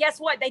and guess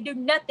what? They do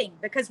nothing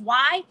because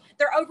why?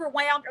 They're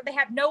overwhelmed or they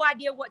have no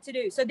idea what to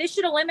do. So this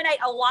should eliminate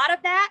a lot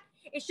of that.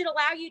 It should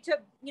allow you to,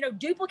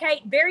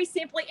 duplicate very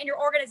simply in your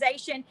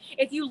organization.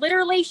 If you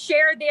literally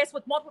share this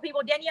with multiple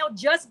people, Danielle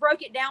just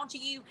broke it down to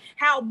you,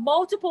 how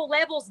multiple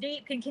levels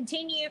deep can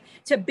continue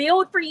to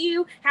build for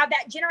you, how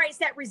that generates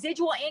that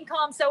residual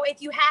income. So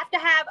if you have to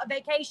have a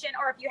vacation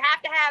or if you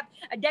have to have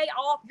a day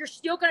off, you're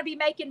still going to be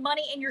making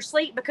money in your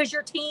sleep because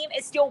your team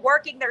is still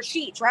working their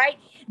sheets, right?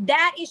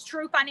 That is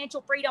true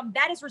financial freedom.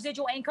 That is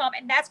residual income.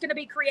 And that's going to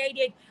be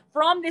created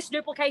from this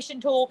duplication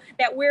tool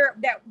that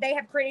they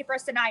have created for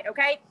us tonight.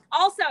 Okay.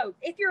 Also,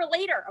 if you're a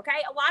leader, okay,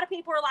 a lot of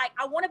people are like,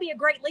 I want to be a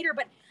great leader,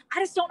 but I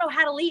just don't know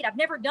how to lead. I've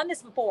never done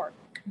this before.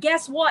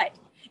 Guess what?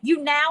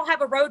 You now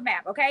have a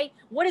roadmap, okay?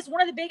 What is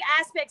one of the big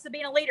aspects of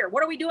being a leader?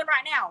 What are we doing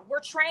right now? We're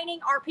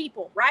training our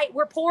people, right?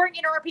 We're pouring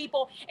into our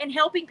people and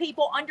helping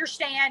people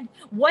understand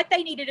what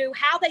they need to do,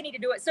 how they need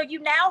to do it. So you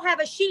now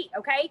have a sheet,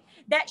 okay?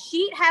 That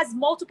sheet has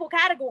multiple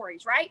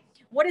categories, right?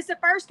 What is the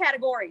first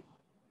category?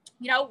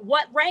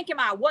 What rank am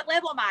I? What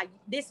level am I?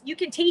 You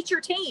can teach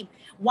your team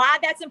why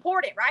that's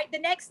important, right? The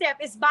next step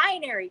is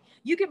binary.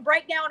 You can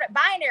break down at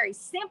binary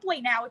simply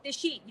now with this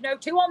sheet.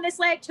 2 on this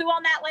leg, 2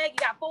 on that leg.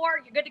 You got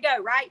 4, you're good to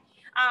go, right?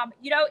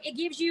 It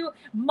gives you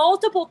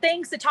multiple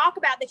things to talk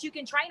about that you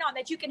can train on,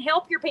 that you can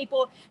help your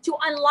people to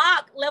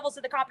unlock levels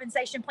of the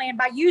compensation plan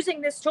by using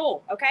this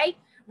tool, okay?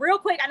 Real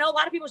quick, I know a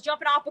lot of people's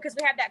jumping off because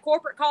we have that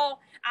corporate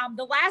call.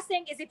 The last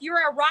thing is if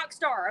you're a rock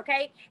star,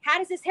 okay, how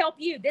does this help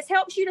you? This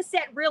helps you to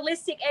set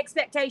realistic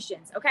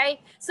expectations, okay?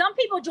 Some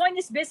people join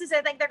this business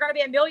and think they're going to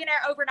be a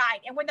millionaire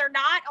overnight. And when they're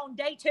not on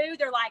day 2,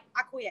 they're like,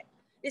 I quit.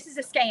 this is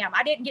a scam.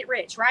 I didn't get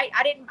rich, right?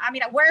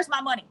 Where's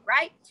my money,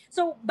 right?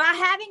 So by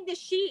having this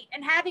sheet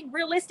and having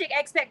realistic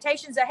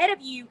expectations ahead of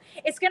you,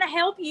 it's going to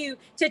help you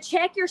to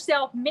check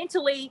yourself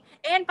mentally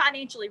and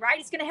financially, right?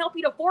 It's going to help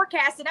you to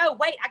forecast and, oh,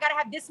 wait, I got to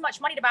have this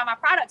much money to buy my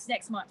products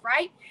next month,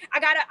 right?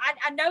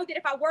 I know that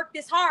if I work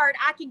this hard,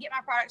 I can get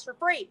my products for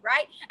free,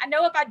 right? I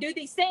know if I do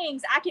these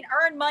things, I can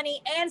earn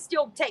money and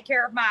still take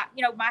care of my,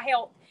 my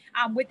health.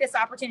 With this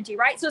opportunity,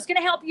 right? So it's going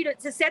to help you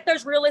to set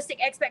those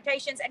realistic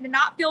expectations and to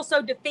not feel so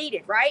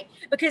defeated, right?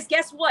 Because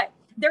guess what?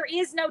 There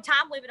is no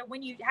time limit of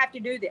when you have to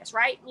do this,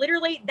 right?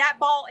 Literally, that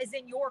ball is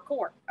in your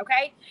court,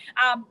 okay?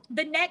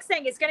 The next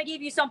thing is going to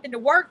give you something to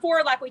work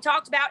for, like we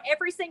talked about.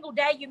 Every single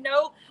day, you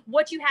know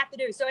what you have to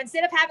do. So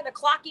instead of having to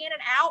clock in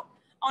and out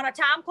on a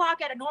time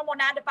clock at a normal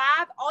 9 to 5,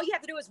 all you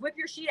have to do is whip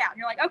your sheet out. And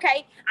you're like,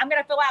 okay, I'm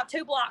going to fill out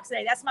 2 blocks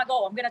today. That's my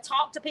goal. I'm going to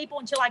talk to people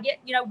until I get,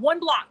 1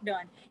 block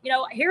done.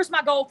 Here's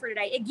my goal for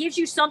today. It gives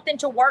you something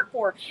to work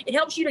for. It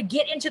helps you to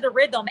get into the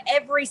rhythm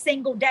every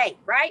single day,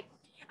 right?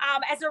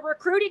 As a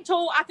recruiting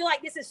tool, I feel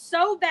like this is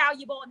so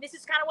valuable. And this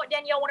is kind of what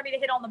Danielle wanted me to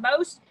hit on the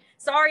most.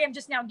 Sorry, I'm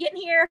just now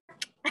getting here.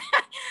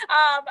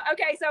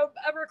 Okay, so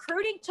a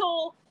recruiting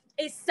tool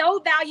is so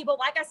valuable.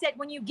 Like I said,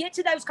 when you get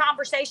to those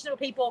conversations with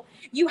people,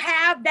 you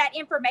have that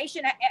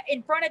information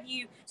in front of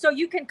you so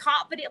you can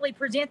confidently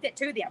present it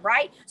to them,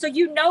 right? So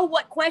you know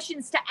what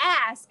questions to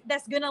ask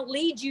that's going to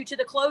lead you to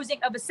the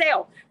closing of a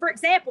sale. For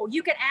example,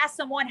 you can ask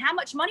someone, how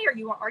much money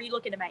are you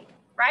looking to make,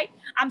 right?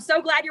 I'm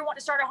so glad you're wanting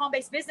to start a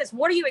home-based business.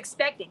 What are you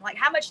expecting? Like,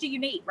 how much do you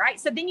need, right?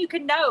 So then you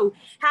can know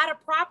how to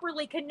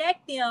properly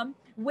connect them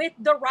with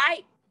the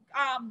right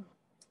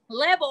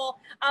level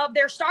of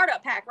their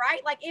startup pack, right?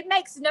 Like it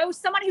makes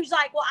somebody who's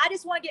like, well, I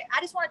just want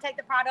to take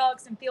the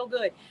products and feel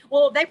good.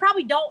 Well, they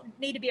probably don't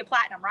need to be a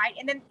platinum, right?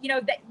 And then,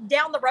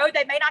 down the road,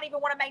 they may not even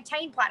want to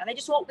maintain platinum. They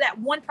just want that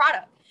one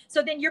product.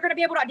 So then you're going to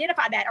be able to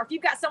identify that. Or if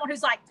you've got someone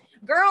who's like,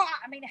 girl,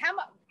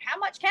 how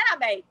much can I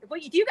make?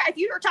 If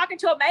you are talking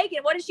to a Megan,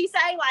 what does she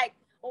say? Like,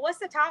 well, what's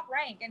the top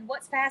rank and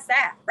what's past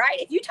that, right?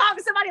 If you talk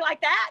to somebody like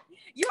that,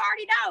 you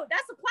already know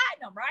that's a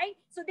platinum, right?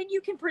 So then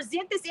you can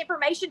present this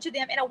information to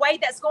them in a way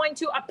that's going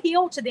to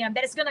appeal to them,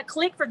 that it's going to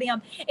click for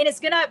them, and it's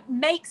going to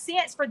make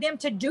sense for them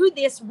to do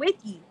this with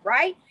you,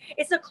 right?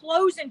 It's a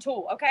closing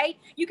tool, okay?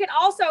 You can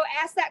also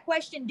ask that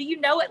question, do you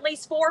know at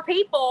least 4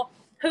 people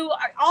who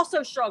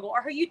also struggle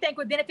or who you think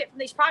would benefit from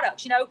these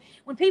products?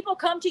 When people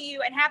come to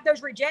you and have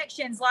those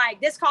rejections, like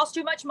this costs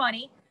too much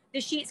money, the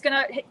sheet's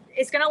gonna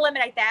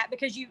eliminate that,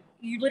 because you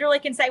literally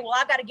can say, well,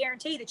 I've got a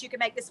guarantee that you can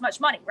make this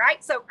much money,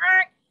 right? So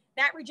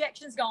that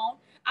rejection's gone.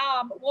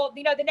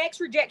 The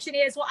next rejection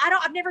is, well,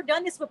 I've never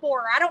done this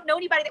before. Or I don't know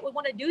anybody that would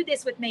want to do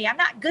this with me. I'm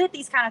not good at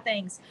these kind of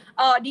things.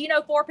 Do you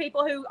know 4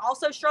 people who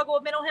also struggle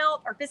with mental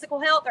health or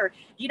physical health? Or do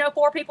you know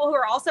 4 people who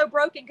are also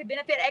broke and could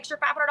benefit extra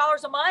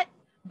 $500 a month?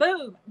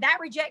 Boom, that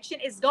rejection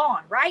is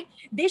gone, right?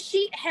 This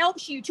sheet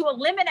helps you to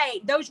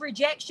eliminate those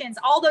rejections,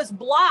 all those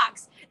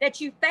blocks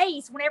that you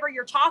face whenever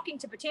you're talking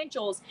to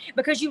potentials,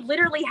 because you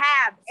literally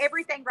have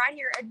everything right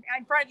here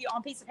in front of you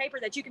on a piece of paper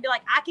that you can be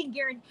like,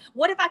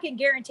 what if I can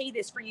guarantee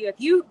this for you?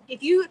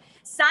 If you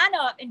sign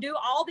up and do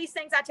all these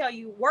things I tell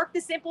you, work the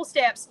simple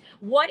steps,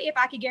 what if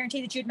I could guarantee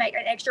that you'd make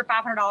an extra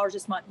 $500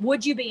 this month?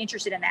 Would you be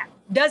interested in that?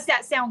 Does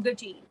that sound good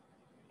to you?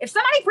 If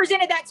somebody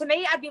presented that to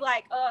me, I'd be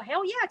like,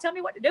 hell yeah, tell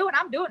me what to do, and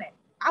I'm doing it.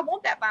 I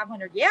want that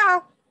 500. Yeah.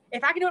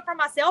 If I can do it from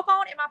my cell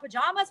phone in my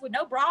pajamas with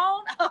no bra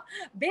on,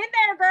 been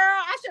there, girl.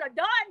 I should have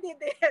did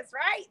this,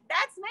 right?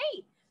 That's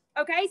me.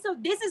 Okay. So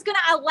this is going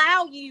to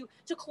allow you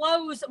to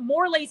close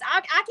more leads.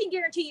 I can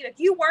guarantee you, if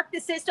you work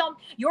the system,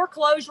 your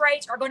close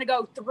rates are going to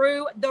go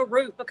through the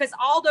roof, because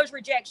all those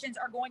rejections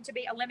are going to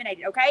be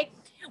eliminated. Okay.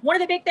 One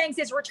of the big things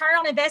is return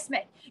on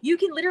investment. You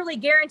can literally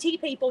guarantee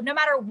people, no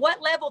matter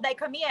what level they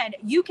come in,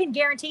 you can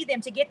guarantee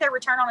them to get their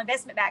return on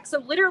investment back. So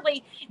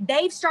literally,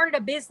 they've started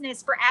a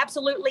business for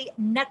absolutely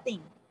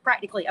nothing,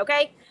 practically.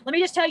 Okay. Let me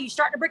just tell you,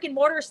 starting a brick and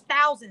mortar is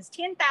thousands,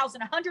 $10,000,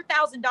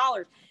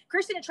 $100,000.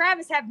 Kristen and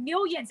Travis have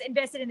millions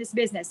invested in this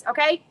business.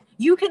 Okay.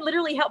 You can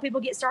literally help people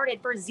get started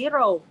for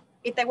 $0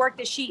 if they work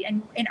this sheet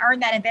and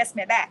earn that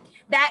investment back.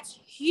 That's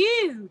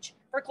huge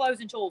for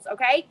closing tools.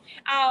 Okay.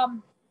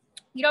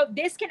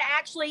 This can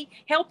actually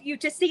help you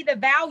to see the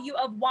value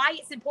of why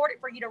it's important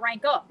for you to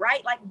rank up,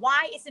 right? Like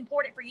why it's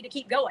important for you to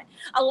keep going.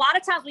 A lot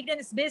of times we get in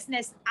this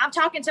business, I'm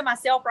talking to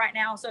myself right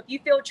now. So if you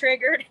feel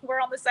triggered, we're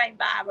on the same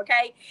vibe.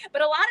 Okay.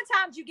 But a lot of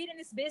times you get in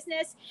this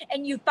business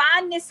and you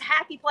find this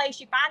happy place,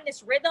 you find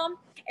this rhythm,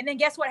 and then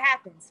guess what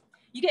happens?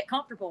 You get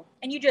comfortable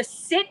and you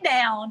just sit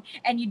down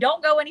and you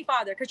don't go any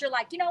farther, because you're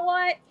like, you know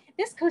what?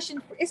 This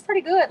cushion is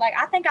pretty good. Like,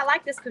 I think I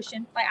like this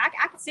cushion. Like,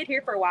 I could sit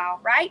here for a while,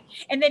 right?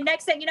 And then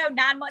next thing you know,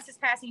 9 months has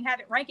passed and you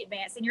haven't rank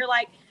advanced, and you're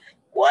like,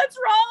 what's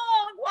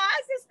wrong? Why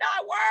is this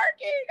not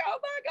working? Oh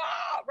my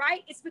God,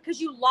 right? It's because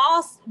you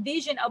lost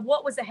vision of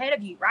what was ahead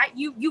of you, right?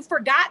 You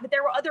forgot that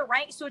there were other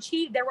ranks to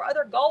achieve. There were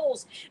other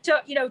goals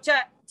to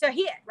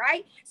hit,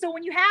 right? So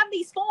when you have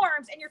these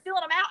forms and you're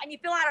filling them out and you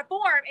fill out a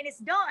form and it's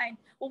done,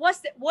 well,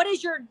 what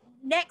is your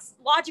next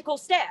logical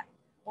step?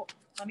 well,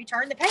 let me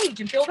turn the page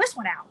and fill this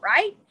one out,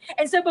 right?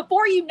 And so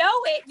before you know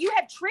it, you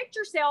have tricked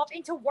yourself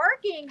into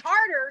working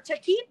harder to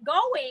keep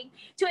going,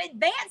 to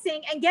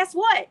advancing. And guess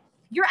what?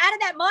 You're out of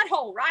that mud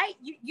hole, right?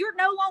 You're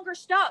no longer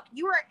stuck.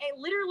 You are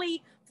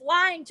literally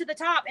flying to the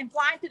top and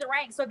flying through the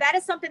ranks. So that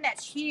is something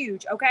that's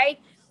huge, okay?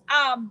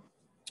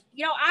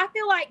 You know, I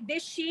feel like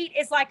this sheet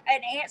is like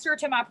an answer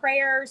to my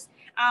prayers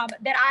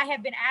that I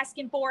have been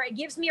asking for. It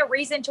gives me a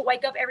reason to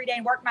wake up every day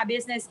and work my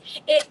business.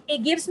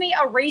 It gives me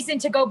a reason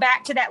to go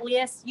back to that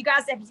list. You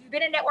guys, if you've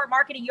been in network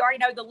marketing, you already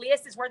know the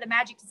list is where the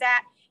magic is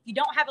at. You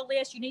don't have a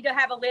list. You need to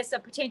have a list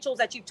of potentials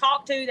that you've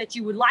talked to, that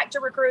you would like to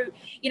recruit,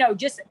 you know,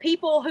 just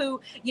people who,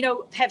 you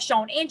know, have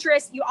shown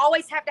interest. You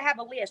always have to have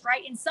a list,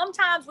 right? And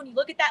sometimes when you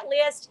look at that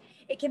list,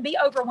 it can be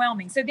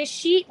overwhelming. So this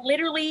sheet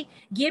literally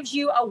gives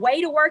you a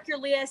way to work your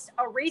list,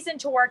 a reason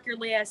to work your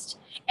list,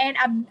 and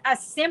a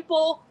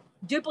simple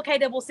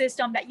duplicatable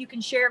system that you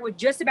can share with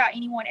just about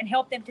anyone and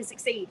help them to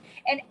succeed.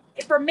 And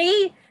for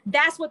me,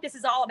 that's what this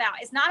is all about.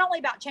 It's not only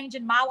about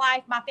changing my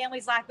life, my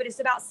family's life, but it's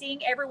about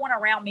seeing everyone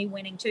around me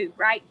winning too,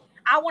 right?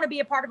 I want to be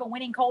a part of a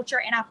winning culture,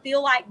 and I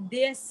feel like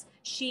this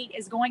sheet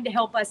is going to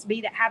help us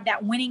have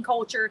that winning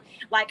culture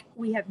like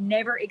we have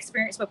never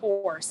experienced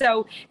before.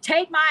 So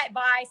take my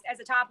advice as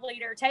a top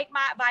leader, take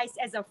my advice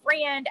as a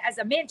friend, as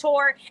a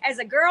mentor, as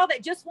a girl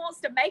that just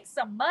wants to make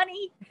some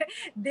money.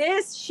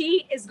 This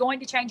sheet is going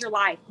to change your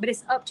life, but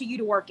it's up to you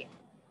to work it.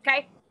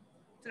 Okay.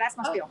 So that's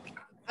my spiel.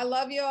 I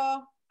love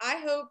y'all. I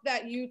hope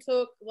that you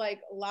took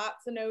like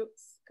lots of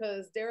notes,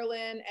 because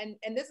Darylyn,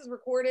 and this is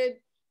recorded.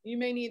 You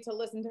may need to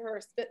listen to her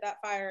spit that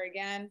fire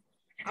again.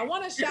 I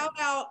want to shout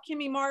out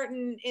Kimmy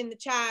Martin in the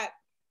chat.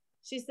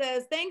 She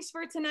says, thanks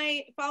for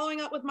tonight. Following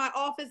up with my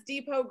Office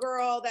Depot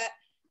girl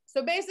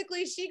so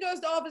basically she goes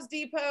to Office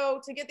Depot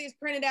to get these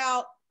printed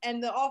out,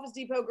 and the Office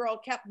Depot girl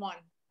kept one.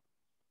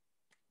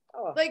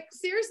 Oh, like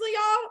seriously,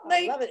 y'all,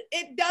 like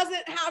it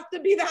doesn't have to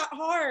be that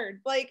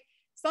hard. Like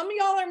some of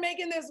y'all are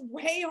making this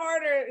way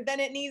harder than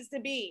it needs to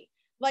be,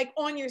 like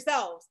on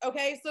yourselves.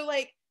 Okay. So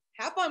like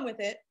have fun with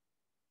it.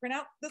 Print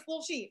out this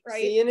little sheet,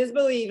 right? Seeing is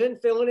believing,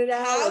 filling it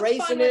out,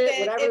 erasing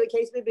it, whatever the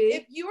case may be.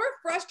 If you are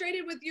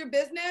frustrated with your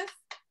business,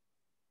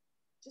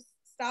 just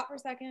stop for a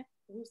second,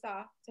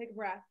 woosah, take a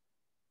breath,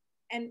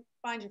 and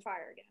find your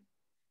fire again.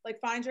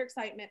 Like find your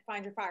excitement,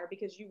 find your fire,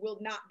 because you will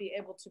not be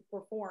able to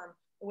perform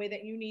the way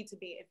that you need to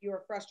be if you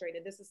are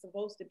frustrated. This is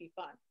supposed to be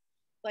fun.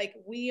 Like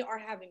we are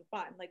having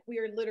fun. Like we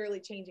are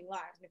literally changing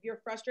lives. And if you're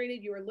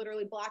frustrated, you are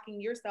literally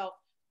blocking yourself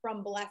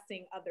from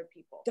blessing other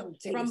people. Don't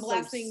take from it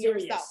blessing so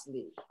yourself.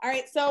 seriously. All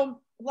right. So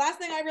last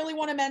thing I really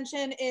want to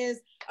mention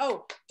is,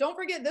 don't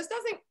forget, this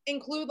doesn't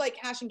include like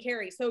cash and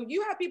carry. So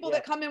you have people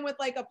that come in with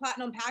like a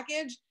platinum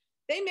package.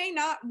 They may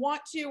not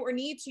want to or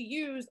need to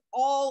use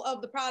all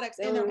of the products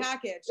in their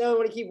package. They don't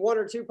want to keep one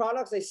or two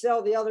products. They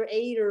sell the other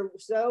 8 or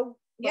so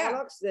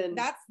products. Then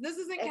this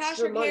isn't cash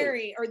or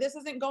carry, or this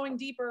isn't going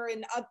deeper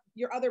in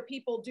your other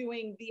people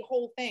doing the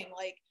whole thing.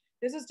 Like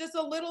this is just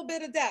a little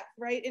bit of depth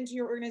right into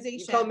your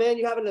organization. You come in,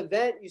 you have an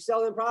event, you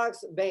sell them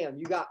products, bam,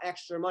 you got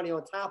extra money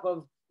on top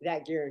of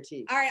that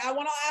guarantee. All right, I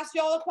want to ask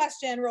y'all a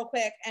question real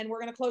quick, and we're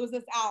gonna close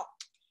this out.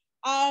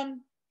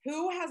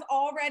 Who has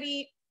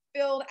already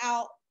filled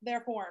out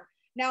their form?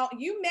 Now,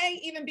 you may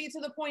even be to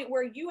the point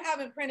where you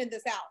haven't printed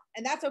this out,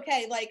 and that's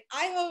okay. Like,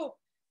 I hope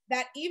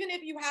that even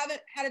if you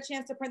haven't had a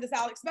chance to print this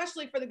out,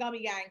 especially for the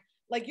Gummy Gang,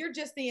 like you're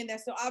just seeing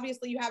this, so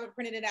obviously you haven't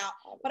printed it out.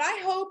 But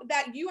I hope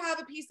that you have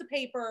a piece of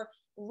paper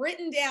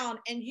written down,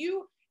 and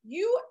you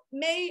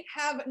may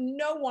have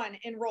no one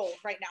enrolled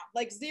right now,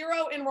 like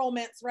 0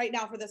 enrollments right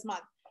now for this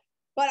month.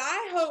 But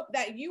I hope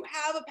that you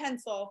have a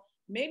pencil.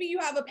 Maybe you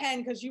have a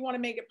pen because you want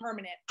to make it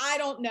permanent. I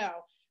don't know.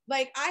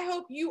 Like, I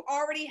hope you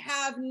already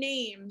have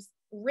names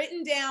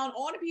written down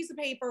on a piece of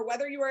paper,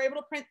 whether you were able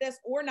to print this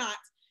or not,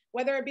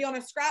 whether it be on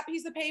a scrap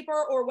piece of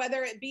paper or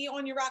whether it be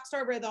on your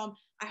Rockstar Rhythm.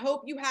 I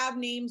hope you have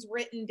names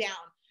written down,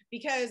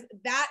 because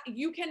that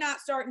you cannot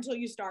start until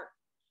you start.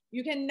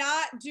 You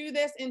cannot do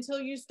this until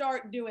you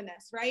start doing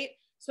this, right?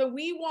 So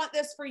we want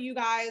this for you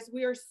guys.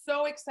 We are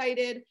so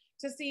excited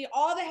to see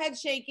all the head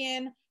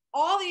shaking,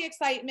 all the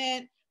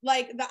excitement,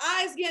 like the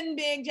eyes getting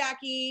big,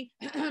 Jackie,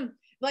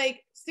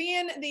 like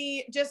seeing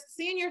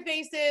your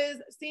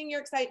faces, seeing your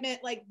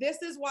excitement. Like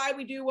this is why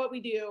we do what we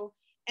do.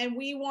 And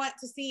we want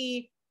to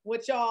see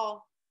what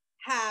y'all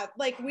have.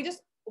 Like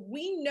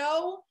we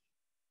know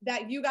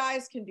that you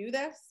guys can do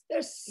this.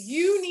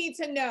 You need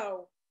to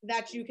know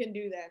that you can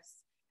do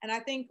this. And I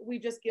think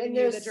we've just given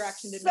you the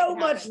direction to do it. So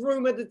much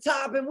room at the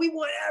top, and we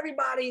want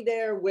everybody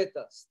there with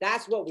us.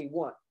 That's what we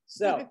want.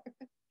 So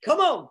come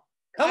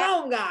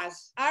on,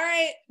 guys. All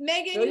right,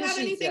 Megan, you have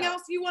anything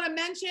else you want to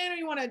mention, or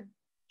you want to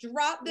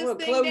drop this thing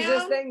down? Close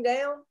this thing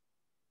down.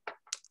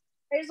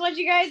 I just want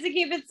you guys to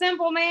keep it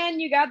simple, man.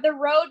 You got the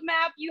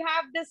roadmap, you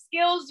have the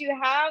skills, you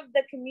have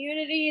the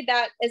community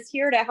that is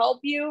here to help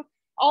you.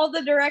 All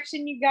the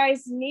direction you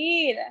guys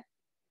need.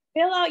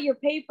 Fill out your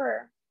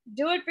paper.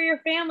 Do it for your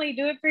family.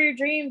 Do it for your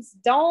dreams.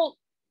 Don't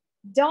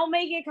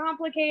make it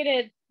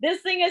complicated.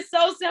 This thing is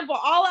so simple.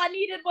 All I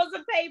needed was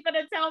a paper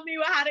to tell me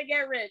how to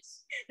get rich.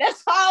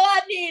 That's all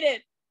I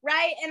needed,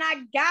 right? And I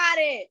got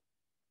it.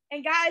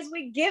 And guys,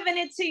 we're giving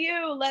it to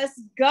you. Let's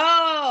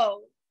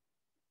go.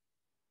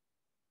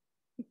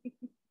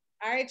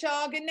 All right,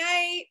 y'all. Good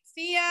night.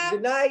 See ya.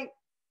 Good night.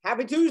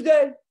 Happy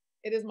Tuesday.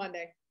 It is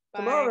Monday.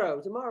 Bye.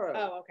 Tomorrow.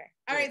 Oh, okay.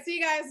 All right. See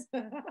you guys.